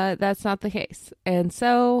 that's not the case. And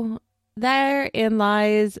so therein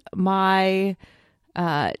lies my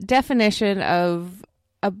definition of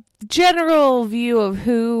a general view of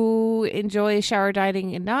who enjoys shower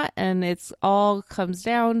dining and not. And it's all comes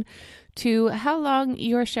down to how long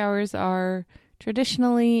your showers are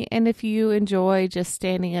traditionally, and if you enjoy just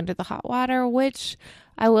standing under the hot water, which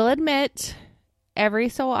I will admit every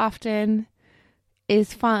so often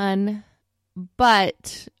is fun,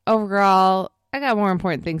 but overall I got more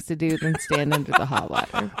important things to do than stand under the hot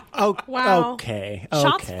water. Oh, wow. Okay.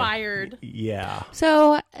 Shots fired. Yeah.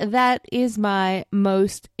 So that is my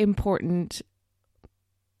most important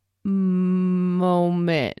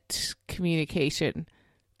moment communication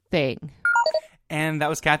thing. And that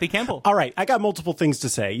was Kathy Campbell. All right, I got multiple things to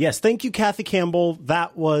say. Yes, thank you, Kathy Campbell.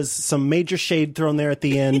 That was some major shade thrown there at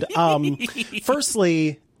the end.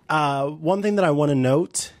 Firstly, one thing that I want to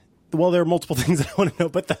note, well, there are multiple things that I want to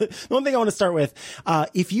note, but the one thing I want to start with,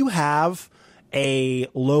 if you have a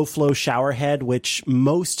low flow shower head, which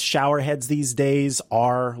most shower heads these days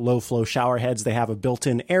are low flow shower heads. They have a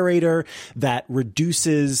built-in aerator that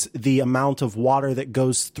reduces the amount of water that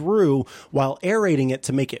goes through while aerating it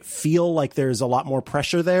to make it feel like there's a lot more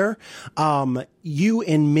pressure there. You,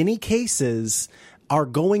 in many cases, are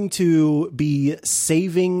going to be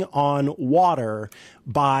saving on water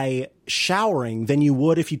by showering than you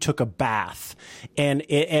would if you took a bath.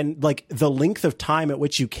 And like the length of time at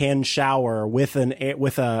which you can shower with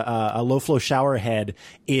a low flow shower head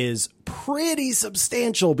is pretty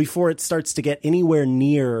substantial before it starts to get anywhere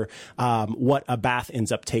near what a bath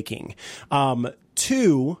ends up taking.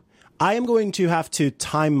 Two, I am going to have to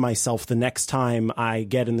time myself the next time I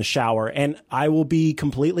get in the shower, and I will be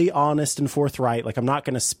completely honest and forthright. Like, I'm not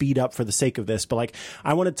going to speed up for the sake of this, but like,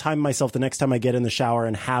 I want to time myself the next time I get in the shower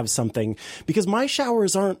and have something, because my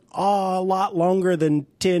showers aren't a lot longer than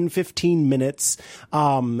 10, 15 minutes.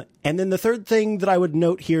 And then the third thing that I would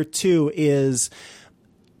note here too is,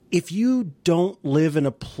 if you don't live in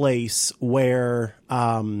a place where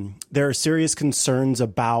there are serious concerns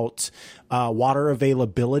about water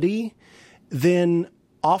availability, then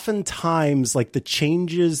oftentimes like the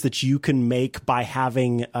changes that you can make by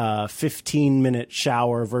having a 15-minute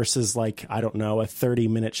shower versus like, I don't know, a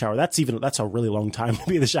 30-minute shower. That's a really long time to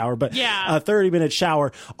be in the shower, but yeah. A 30-minute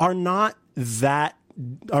shower are not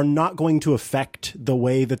going to affect the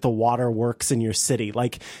way that the water works in your city.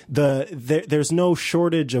 Like there's no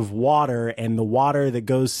shortage of water, and the water that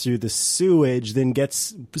goes through the sewage then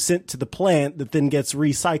gets sent to the plant that then gets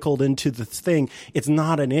recycled into the thing. It's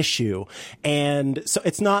not an issue. And so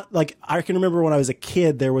it's not like, I can remember when I was a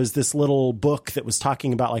kid, there was this little book that was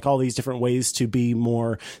talking about like all these different ways to be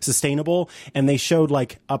more sustainable. And they showed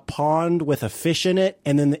like a pond with a fish in it.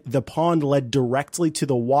 And then the pond led directly to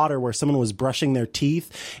the water where someone was brushing their teeth,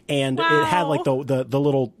 and It had like the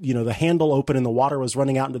little, the handle open and the water was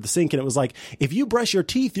running out into the sink. And it was like, if you brush your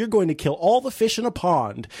teeth, you're going to kill all the fish in a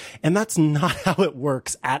pond. And that's not how it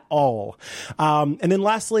works at all. And then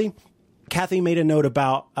lastly, Kathy made a note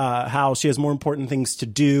about how she has more important things to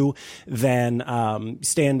do than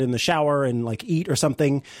stand in the shower and like eat or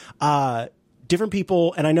something. Different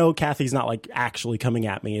people, and I know Kathy's not like actually coming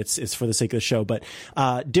at me, it's for the sake of the show, but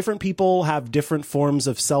different people have different forms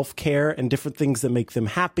of self-care and different things that make them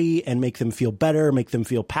happy and make them feel better, make them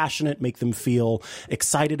feel passionate, make them feel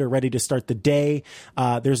excited or ready to start the day.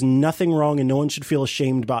 There's nothing wrong, and no one should feel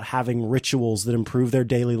ashamed about having rituals that improve their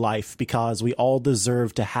daily life, because we all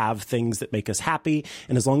deserve to have things that make us happy.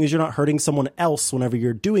 And as long as you're not hurting someone else whenever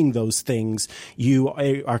you're doing those things, you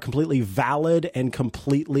are completely valid and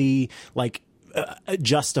completely like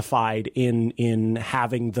justified in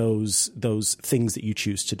having those things that you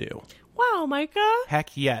choose to do. Wow, Micah.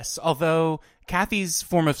 Heck yes. Although Kathy's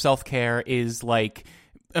form of self-care is like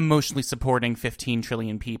emotionally supporting 15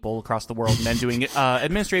 trillion people across the world and then doing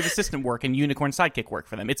administrative assistant work and unicorn sidekick work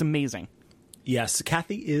for them. It's amazing. Yes,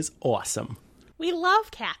 Kathy is awesome. We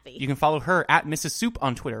love Kathy. You can follow her at Mrs. Soup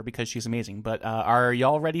on Twitter because she's amazing. But are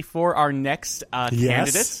y'all ready for our next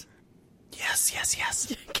candidate?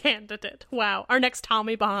 Yes. Candidate. Wow. Our next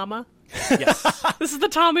Tommy Bahama. Yes. This is the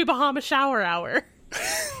Tommy Bahama shower hour.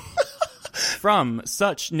 From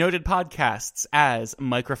such noted podcasts as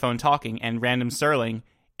Microphone Talking and Random Sterling,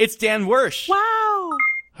 it's Dan Wersch. Wow.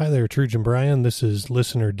 Hi there, Trojan Brian. This is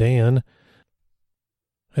listener Dan.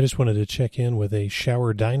 I just wanted to check in with a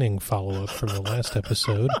shower dining follow-up from the last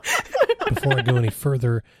episode. Before I go any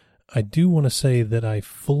further, I do want to say that I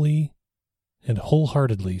fully and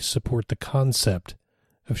wholeheartedly support the concept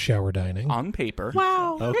of shower dining. On paper.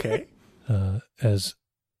 Wow. Okay. As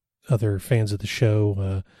other fans of the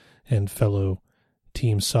show and fellow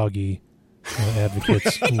Team Soggy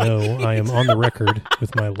advocates know, I am on the record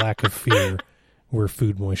with my lack of fear where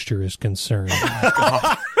food moisture is concerned.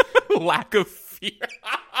 God. Lack of fear.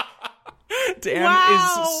 Dan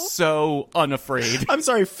is so unafraid. I'm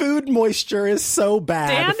sorry, food moisture is so bad.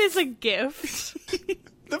 Dan is a gift.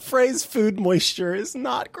 The phrase food moisture is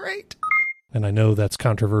not great. And I know that's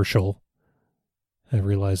controversial. I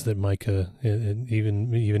realize that Micah,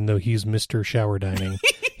 even though he's Mr. Shower Dining,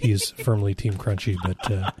 he's firmly Team Crunchy,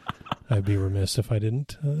 but I'd be remiss if I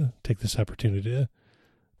didn't take this opportunity to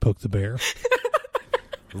poke the bear.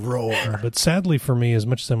 Roar. But sadly for me, as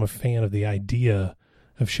much as I'm a fan of the idea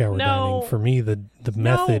of shower dining, for me, the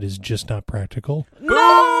method is just not practical.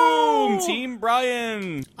 Boom! Team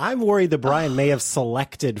Brian! I'm worried that Brian may have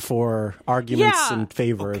selected for arguments in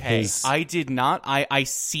favor of his... I did not. I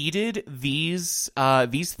seeded these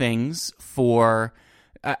things for...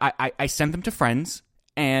 I sent them to friends,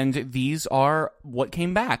 And these are what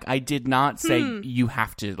came back. I did not say you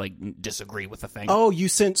have to disagree with the thing. Oh, you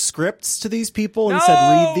sent scripts to these people and No! said,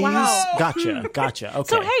 read these? Wow. Gotcha. Okay.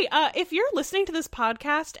 So, hey, if you're listening to this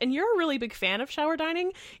podcast and you're a really big fan of shower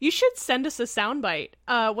dining, you should send us a soundbite.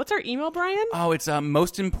 What's our email, Brian? Oh, it's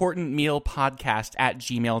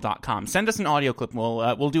mostimportantmealpodcast@gmail.com. Send us an audio clip.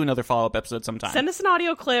 We'll do another follow-up episode sometime. Send us an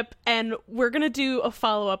audio clip, and we're going to do a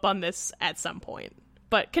follow-up on this at some point.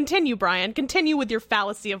 But continue, Brian. Continue with your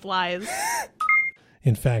fallacy of lies.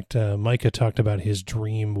 In fact, Micah talked about his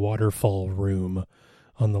dream waterfall room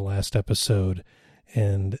on the last episode,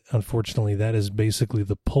 and unfortunately that is basically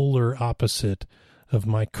the polar opposite of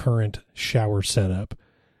my current shower setup.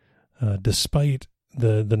 Despite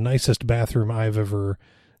the nicest bathroom I've ever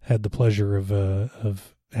had the pleasure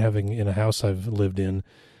of having in a house I've lived in,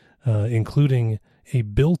 including a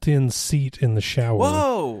built-in seat in the shower.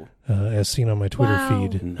 Whoa! As seen on my Twitter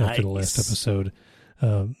feed after the Nice. last episode.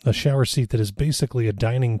 A shower seat that is basically a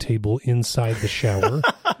dining table inside the shower.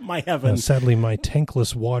 My heavens. Sadly, my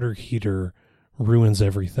tankless water heater ruins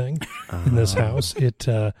everything in this house. It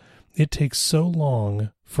takes so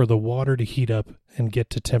long for the water to heat up and get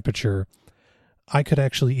to temperature. I could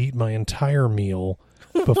actually eat my entire meal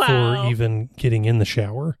before Wow. even getting in the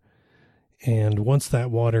shower. And once that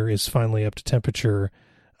water is finally up to temperature,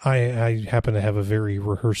 I happen to have a very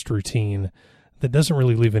rehearsed routine that doesn't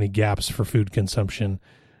really leave any gaps for food consumption.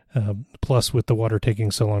 Plus, with the water taking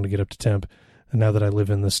so long to get up to temp, and now that I live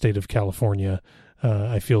in the state of California,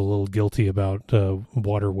 I feel a little guilty about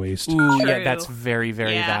water waste. Ooh, True. yeah, that's very,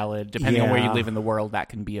 very Yeah. valid. Depending on where you Yeah. live in the world, that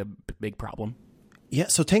can be a big problem. Yeah,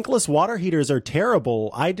 so tankless water heaters are terrible.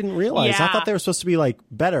 I didn't realize. I Yeah. thought they were supposed to be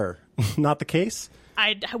better. Not the case?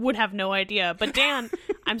 I would have no idea. But Dan,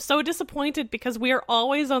 I'm so disappointed because we are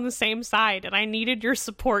always on the same side, and I needed your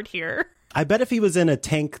support here. I bet if he was in a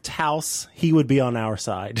tanked house, he would be on our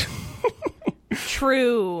side.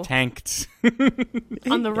 True. Tanked.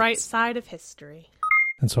 On the right side of history.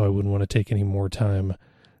 And so I wouldn't want to take any more time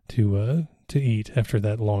to eat after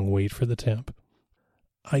that long wait for the temp.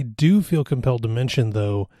 I do feel compelled to mention,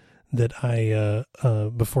 though, that I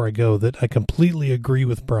before I go, that I completely agree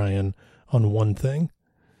with Brian on one thing: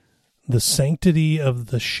 the sanctity of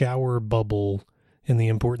the shower bubble and the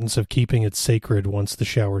importance of keeping it sacred once the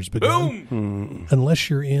shower's begun. Boom! Unless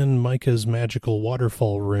you're in Micah's magical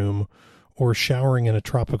waterfall room or showering in a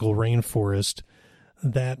tropical rainforest,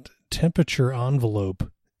 that temperature envelope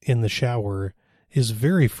in the shower is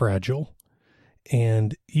very fragile.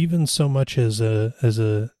 And even so much as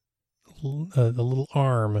a little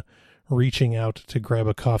arm reaching out to grab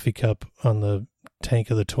a coffee cup on the tank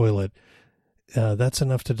of the toilet, that's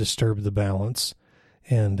enough to disturb the balance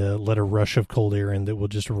and let a rush of cold air in that will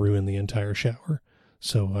just ruin the entire shower.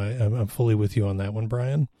 So I'm fully with you on that one,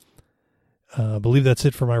 Brian. I believe that's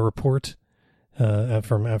it for my report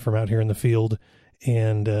from out here in the field.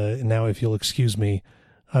 And now, if you'll excuse me,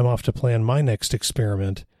 I'm off to plan my next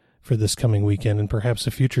experiment for this coming weekend and perhaps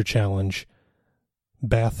a future challenge: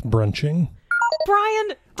 bath brunching. Brian!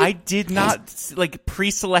 I did not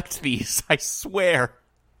pre-select these. I swear.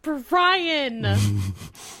 Brian!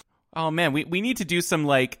 Oh man, we need to do some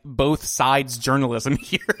both sides journalism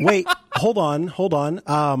here. Wait, hold on.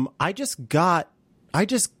 I just got a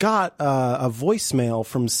voicemail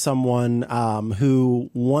from someone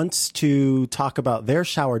who wants to talk about their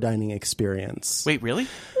shower dining experience. Wait, really?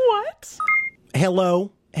 What?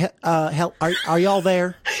 Hello? Are y'all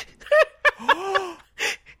there?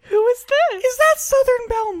 Who is this? Is that Southern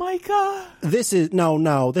Belle Micah? This is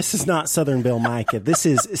this is not Southern Belle Micah. This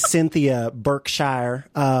is Cynthia Berkshire.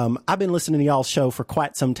 I've been listening to y'all's show for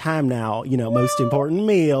quite some time now. Most important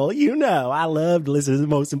meal. I love to listen to the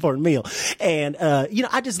most important meal. And,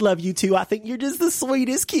 I just love you two. I think you're just the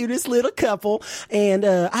sweetest, cutest little couple. And,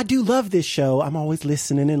 I do love this show. I'm always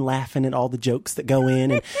listening and laughing at all the jokes that go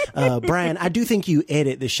in. And, Brian, I do think you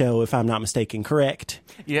edit the show, if I'm not mistaken, correct?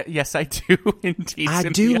 Yeah, yes, I do indeed. I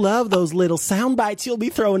Cynthia. do love those little sound bites you'll be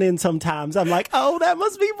throwing in sometimes. I'm like, oh, that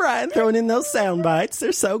must be Brian throwing in those sound bites.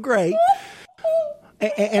 They're so great.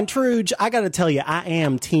 And Truge, I got to tell you, I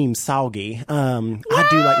am team soggy. I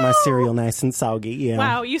do like my cereal nice and soggy. Yeah.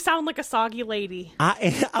 Wow, you sound like a soggy lady.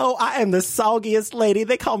 I am the soggiest lady.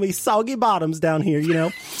 They call me Soggy Bottoms down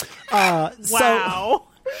here. Wow.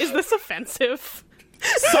 Is this offensive?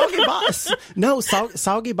 Soggy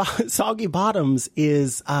Bottoms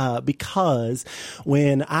is because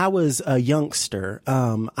when I was a youngster,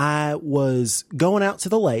 I was going out to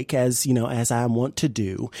the lake as I want to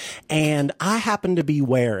do, and I happened to be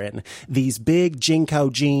wearing these big Jinko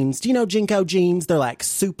jeans. Do you know Jinko jeans? They're like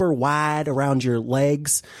super wide around your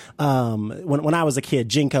legs. When I was a kid,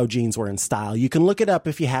 Jinko jeans were in style. You can look it up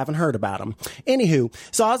if you haven't heard about them. Anywho,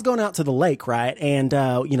 so I was going out to the lake, right? And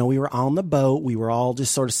we were on the boat. We were all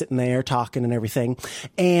just sort of sitting there talking and everything.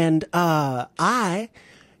 And I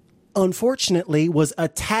unfortunately was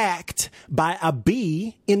attacked by a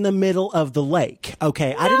bee in the middle of the lake.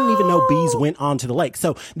 Okay. I didn't even know bees went onto the lake.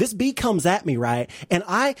 So this bee comes at me, right? And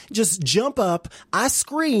I just jump up, I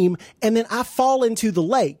scream, and then I fall into the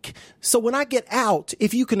lake. So when I get out,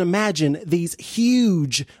 if you can imagine, these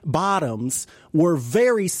huge bottoms were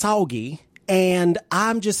very soggy. And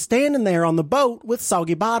I'm just standing there on the boat with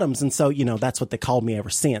soggy bottoms. And so, that's what they called me ever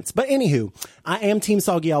since. But anywho, I am Team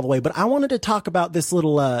Soggy all the way. But I wanted to talk about this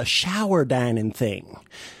little shower dining thing.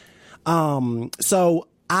 So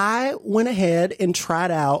I went ahead and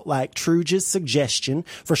tried out like Truge's suggestion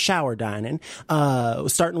for shower dining,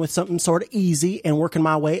 starting with something sort of easy and working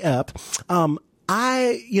my way up.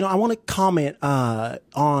 I want to comment on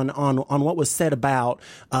what was said about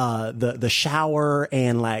the shower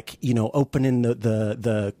and opening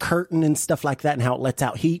the curtain and stuff like that and how it lets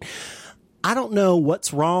out heat. I don't know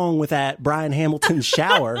what's wrong with that Brian Hamilton's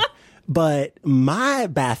shower. But my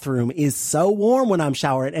bathroom is so warm when I'm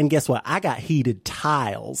showering, and guess what? I got heated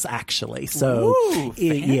tiles actually. So Ooh,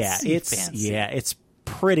 fancy. It's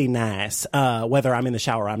pretty nice, whether I'm in the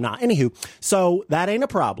shower or I'm not. Anywho, so that ain't a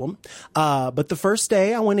problem. But the first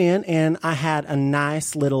day I went in and I had a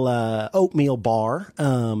nice little, oatmeal bar.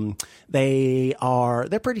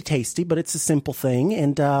 They're pretty tasty, but it's a simple thing.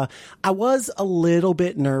 And, I was a little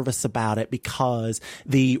bit nervous about it because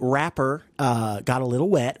the wrapper, got a little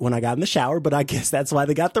wet when I got in the shower, but I guess that's why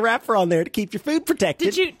they got the wrapper on there to keep your food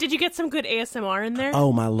protected. Did you get some good ASMR in there?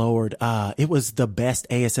 Oh my Lord. It was the best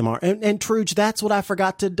ASMR. And Truge, that's what I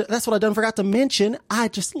forgot to mention. I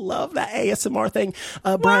just love that ASMR thing.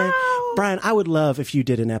 Brian, I would love if you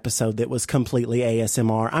did an episode that was completely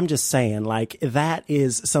ASMR. I'm just saying, that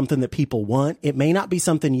is something that people want. It may not be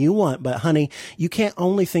something you want, but honey, you can't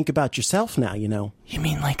only think about yourself now, You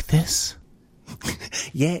mean like this?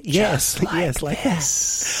 Yes, like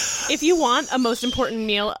this. If you want a Most Important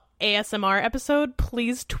Meal ASMR episode,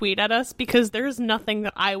 please tweet at us because there's nothing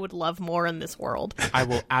that I would love more in this world. I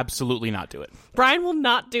will absolutely not do it. Brian will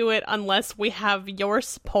not do it unless we have your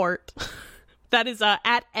support. That is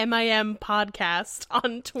at MIM Podcast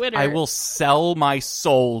on Twitter. I will sell my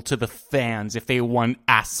soul to the fans if they want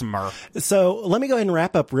ASMR. So let me go ahead and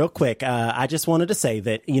wrap up real quick. I just wanted to say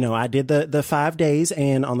that, I did the 5 days,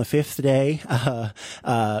 and on the 5th day,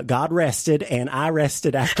 God rested and I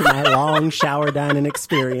rested after my long shower dining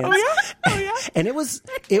experience. Oh yeah? And it was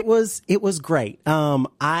great.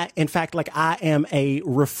 I am a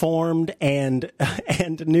reformed and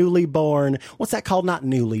newly born, what's that called? Not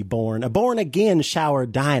newly born, a born again shower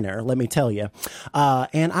diner, let me tell you.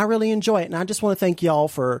 And I really enjoy it. And I just want to thank y'all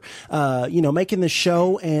for, making the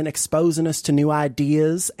show and exposing us to new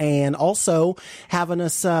ideas, and also having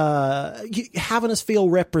us feel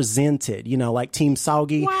represented, like Team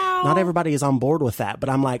Soggy. Wow. Not everybody is on board with that, but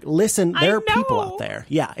I'm like, listen, there are people out there.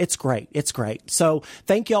 Yeah, it's great. It's great. So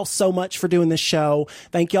thank y'all so much for doing this show.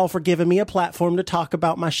 Thank y'all for giving me a platform to talk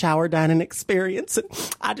about my shower dining experience. And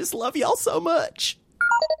I just love y'all so much.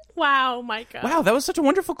 Wow, Micah. Wow, that was such a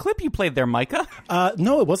wonderful clip you played there, Micah.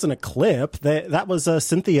 No, it wasn't a clip. That was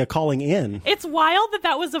Cynthia calling in. It's wild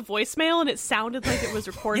that was a voicemail and it sounded like it was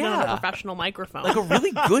recorded on a professional microphone. Like a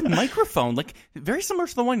really good microphone. Like very similar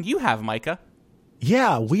to the one you have, Micah.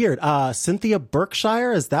 Yeah, weird. Cynthia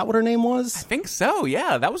Berkshire, is that what her name was? I think so,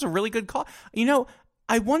 yeah. That was a really good call.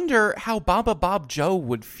 I wonder how Baba Bob Joe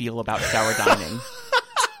would feel about shower dining.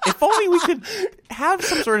 If only we could have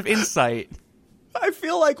some sort of insight. I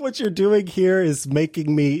feel like what you're doing here is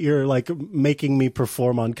making me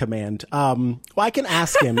perform on command. Well, I can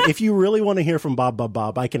ask him. If you really want to hear from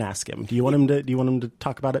Bob, I can ask him. Do you want him to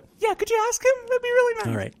talk about it? Yeah, could you ask him? That'd be really nice.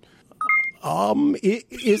 All right.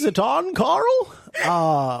 Is it on, Carl?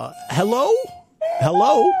 Hello?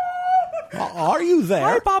 Are you there?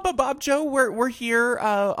 Hi, Baba Bob Joe. We're here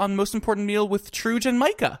on Most Important Meal with Truge and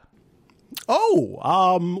Micah.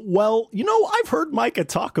 Well, I've heard Micah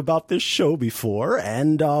talk about this show before,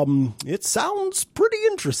 and it sounds pretty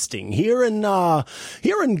interesting. Here in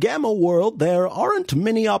Gamma World, there aren't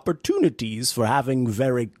many opportunities for having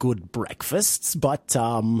very good breakfasts, but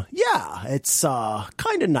yeah, it's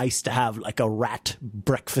kind of nice to have like a rat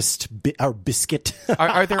breakfast or biscuit.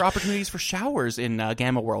 Are there opportunities for showers in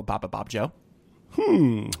Gamma World, Baba Bob Joe?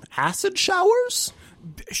 Acid showers?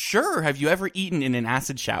 Sure. Have you ever eaten in an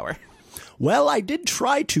acid shower? Well, I did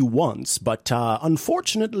try to once, but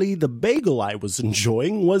unfortunately the bagel I was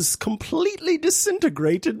enjoying was completely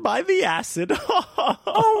disintegrated by the acid.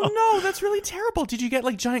 Oh no, that's really terrible. Did you get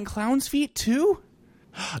like giant clown's feet too?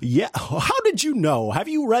 Yeah, how did you know? Have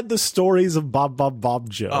you read the stories of Bob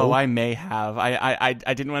Joe? Oh, I may have. I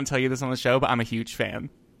didn't want to tell you this on the show, but I'm a huge fan.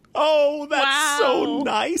 Oh, that's so Wow.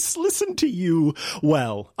 nice. Listen to you.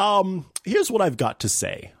 Well, here's what I've got to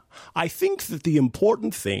say. I think that the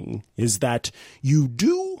important thing is that you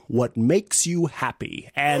do what makes you happy.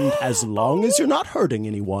 And as long as you're not hurting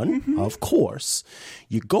anyone, of course,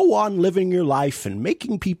 you go on living your life and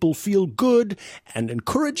making people feel good and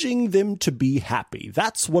encouraging them to be happy.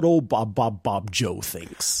 That's what old Bob Joe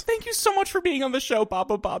thinks. Thank you so much for being on the show,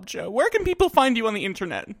 Baba Bob Joe. Where can people find you on the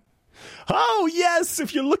internet? Oh, yes,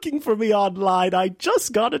 if you're looking for me online, I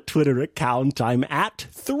just got a Twitter account. I'm at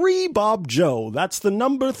 3BobJoe. That's the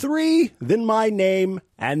number 3, then my name,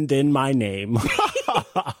 and then my name.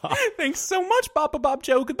 Thanks so much, Baba Bob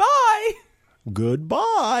Joe. Goodbye.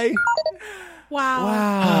 Goodbye.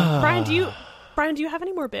 Wow. Brian, do you have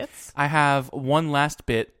any more bits? I have one last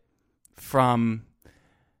bit from...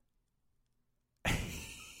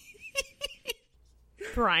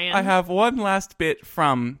 Brian. I have one last bit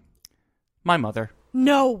from my mother.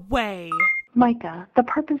 No way. Micah, the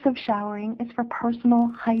purpose of showering is for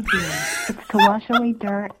personal hygiene. It's to wash away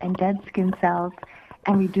dirt and dead skin cells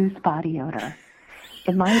and reduce body odor.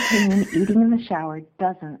 In my opinion, eating in the shower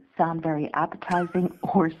doesn't sound very appetizing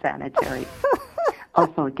or sanitary.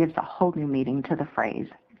 Also, it gives a whole new meaning to the phrase,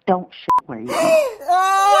 don't shit where you eat.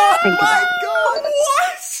 Think about it. God,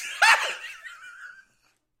 what?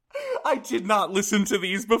 I did not listen to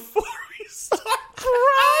these before we started.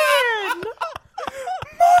 Brian!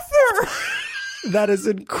 Mother! That is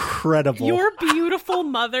incredible. Your beautiful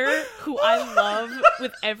mother, who I love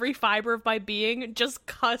with every fiber of my being, just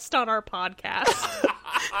cussed on our podcast.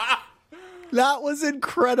 That was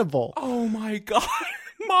incredible. Oh my God.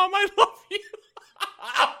 Mom, I love you.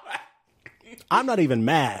 I'm not even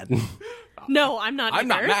mad. No, I'm not I'm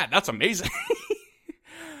not either. mad. That's amazing.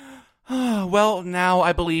 Well, now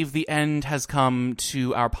I believe the end has come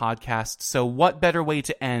to our podcast. So what better way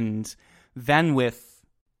to end than with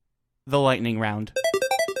the lightning round?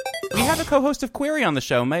 We have a co-host of Query on the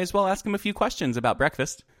show. May as well ask him a few questions about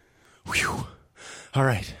breakfast. Whew. All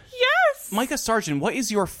right. Yes! Micah Sargent, what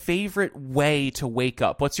is your favorite way to wake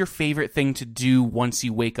up? What's your favorite thing to do once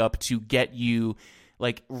you wake up to get you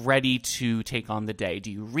like ready to take on the day?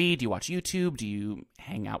 Do you read? Do you watch YouTube? Do you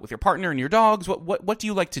hang out with your partner and your dogs? What do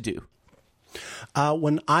you like to do?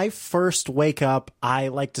 When I first wake up, I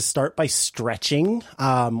like to start by stretching.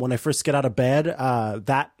 When I first get out of bed,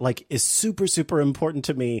 that like is super, super important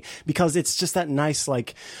to me because it's just that nice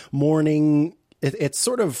like morning. It's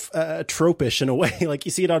sort of tropish in a way, like you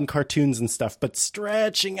see it on cartoons and stuff, but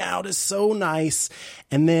stretching out is so nice.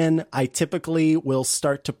 And then I typically will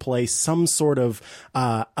start to play some sort of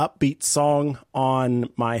upbeat song on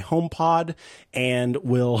my HomePod and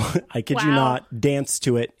will, I kid you not, dance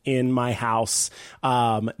to it in my house.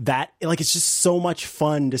 That, like, it's just so much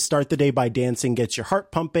fun to start the day by dancing, gets your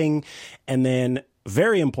heart pumping. And then,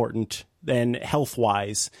 very important, then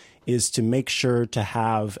health-wise, is to make sure to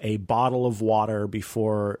have a bottle of water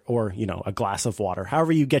before, or, you know, a glass of water,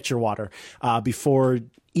 however you get your water, before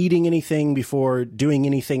eating anything, before doing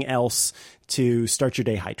anything else to start your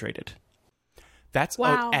day hydrated. That's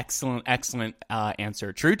an excellent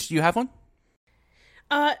answer. Truth, do you have one?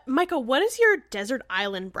 Micah, what is your desert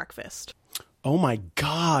island breakfast? Oh my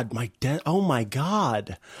God, oh my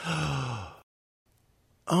God.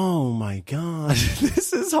 Oh my God,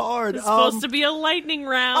 this is hard. It's supposed to be a lightning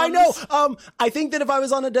round. I know. I think that if I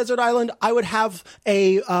was on a desert island, I would have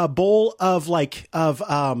a bowl of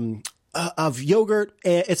of yogurt.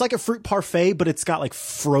 It's like a fruit parfait, but it's got like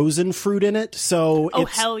frozen fruit in it. So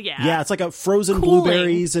it's, hell yeah. Yeah, it's like a frozen Cooling.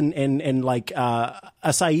 blueberries and like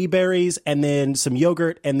acai berries, and then some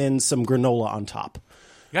yogurt, and then some granola on top.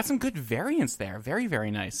 You got some good variants there. Very,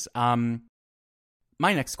 very nice.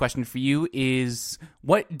 My next question for you is: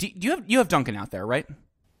 what do you have Dunkin' out there, right?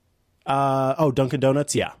 Dunkin'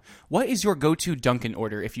 Donuts, yeah. What is your go-to Dunkin'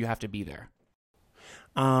 order if you have to be there?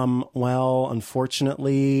 Well,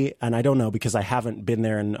 unfortunately, and I don't know because I haven't been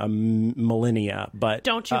there in a millennia, but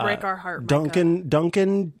Don't you break our heart, Micah.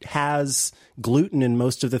 Duncan has gluten in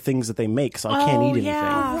most of the things that they make, so I can't eat anything.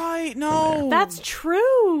 Yeah. Right, no. That's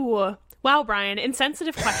true. Wow, Brian,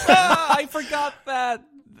 insensitive question. I forgot that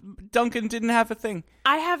Duncan didn't have a thing.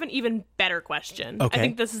 I have an even better question. Okay. I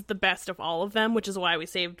think this is the best of all of them, which is why we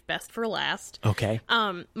saved best for last. Okay.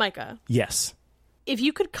 Micah, Yes. if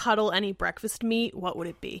you could cuddle any breakfast meat, what would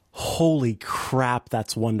it be? Holy crap,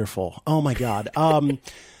 that's wonderful. Oh my God.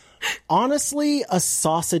 Honestly, a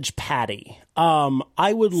sausage patty.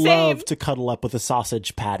 I would love to cuddle up with a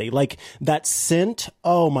sausage patty. Like that scent.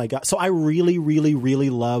 Oh my God. So I really, really,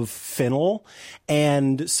 really love fennel.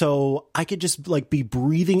 And so I could just like be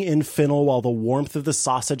breathing in fennel while the warmth of the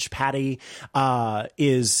sausage patty,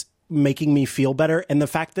 is making me feel better. And the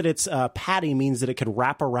fact that it's a patty means that it could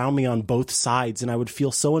wrap around me on both sides and I would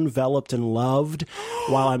feel so enveloped and loved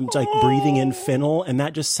while I'm like breathing in fennel. And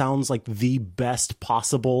that just sounds like the best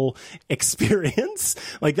possible experience.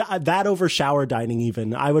 Like that over shower dining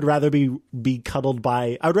even. I would rather be cuddled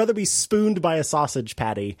by, I would rather be spooned by a sausage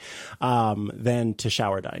patty than to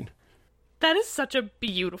shower dine. That is such a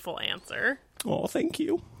beautiful answer. Oh, thank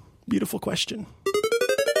you. Beautiful question.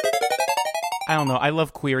 I don't know. I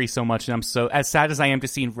love Query so much, and I'm so, as sad as I am to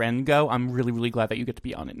see Ren go, I'm really, really glad that you get to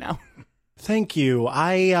be on it now. Thank you.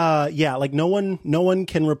 Like no one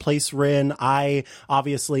can replace Rin. I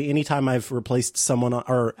obviously, anytime I've replaced someone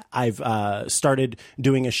or I've started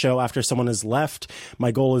doing a show after someone has left, my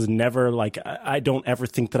goal is never like, I don't ever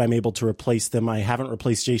think that I'm able to replace them. I haven't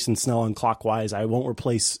replaced Jason Snell on Clockwise. I won't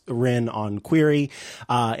replace Rin on Query.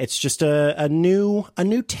 It's just a new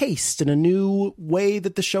taste and a new way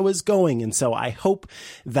that the show is going. And so I hope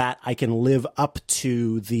that I can live up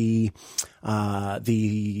to the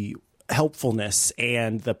helpfulness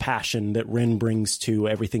and the passion that Rin brings to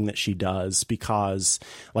everything that she does, because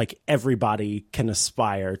like everybody can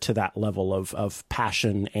aspire to that level of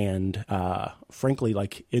passion and frankly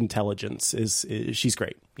like intelligence is she's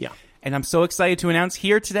great. Yeah. And I'm so excited to announce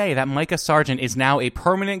here today that Micah Sargent is now a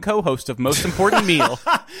permanent co-host of Most Important Meal.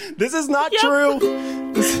 This is not true.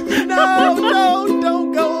 No,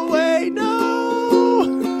 don't go away. No.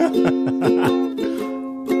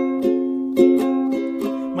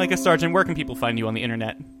 Micah Sargent, where can people find you on the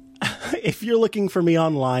internet? If you're looking for me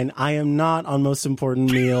online, I am not on Most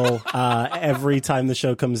Important Meal every time the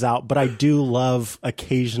show comes out, but I do love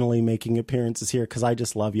occasionally making appearances here because I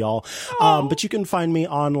just love y'all. But you can find me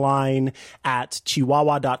online at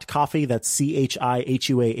chihuahua.coffee. That's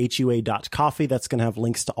CHIHUAHUA.coffee. That's going to have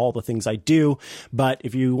links to all the things I do. But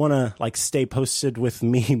if you want to like stay posted with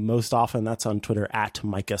me most often, that's on Twitter at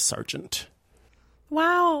Micah Sargent.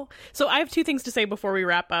 Wow. So I have two things to say before we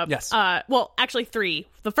wrap up. Yes. Well, actually three.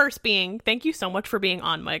 The first being, thank you so much for being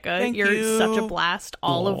on, Micah. You're such a blast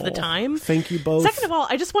all of the time. Thank you both. Second of all,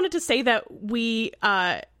 I just wanted to say that we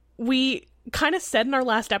kind of said in our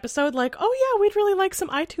last episode, like, oh yeah, we'd really like some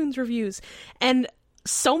iTunes reviews. And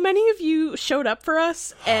so many of you showed up for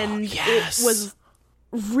us, and it was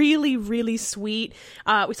really, really sweet.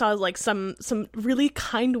 We saw like some really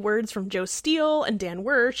kind words from Joe Steele and Dan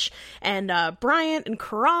Wersch and Bryant and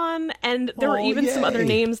Karan, and there were even some other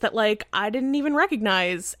names that like I didn't even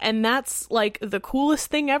recognize, and that's like the coolest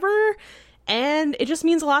thing ever, and it just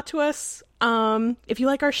means a lot to us. If you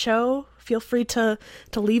like our show, feel free to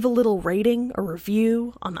leave a little rating or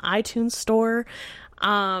review on the iTunes store.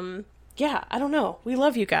 Yeah, I don't know. We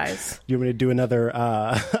love you guys. You want me to do another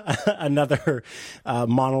another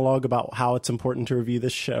monologue about how it's important to review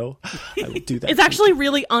this show? I will do that. It's actually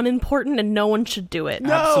really unimportant, and no one should do it.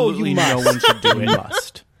 No, absolutely no one should do it. You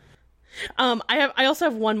must. I also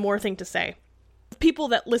have one more thing to say. People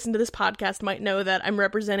that listen to this podcast might know that I'm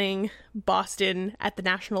representing Boston at the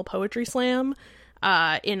National Poetry Slam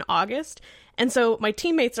in August. And so my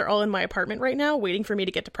teammates are all in my apartment right now waiting for me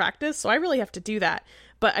to get to practice, so I really have to do that.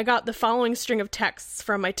 But I got the following string of texts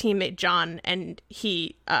from my teammate John, and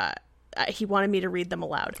he wanted me to read them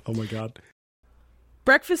aloud. Oh my God.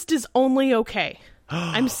 Breakfast is only okay.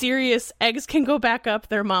 I'm serious. Eggs can go back up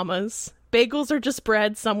their mamas. Bagels are just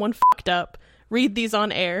bread someone fucked up. Read these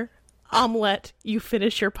on air. Omelette, you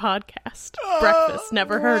finish your podcast. Breakfast,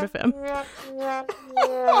 never heard of him.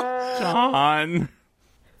 John.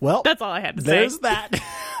 Well, that's all I had to say. There's that.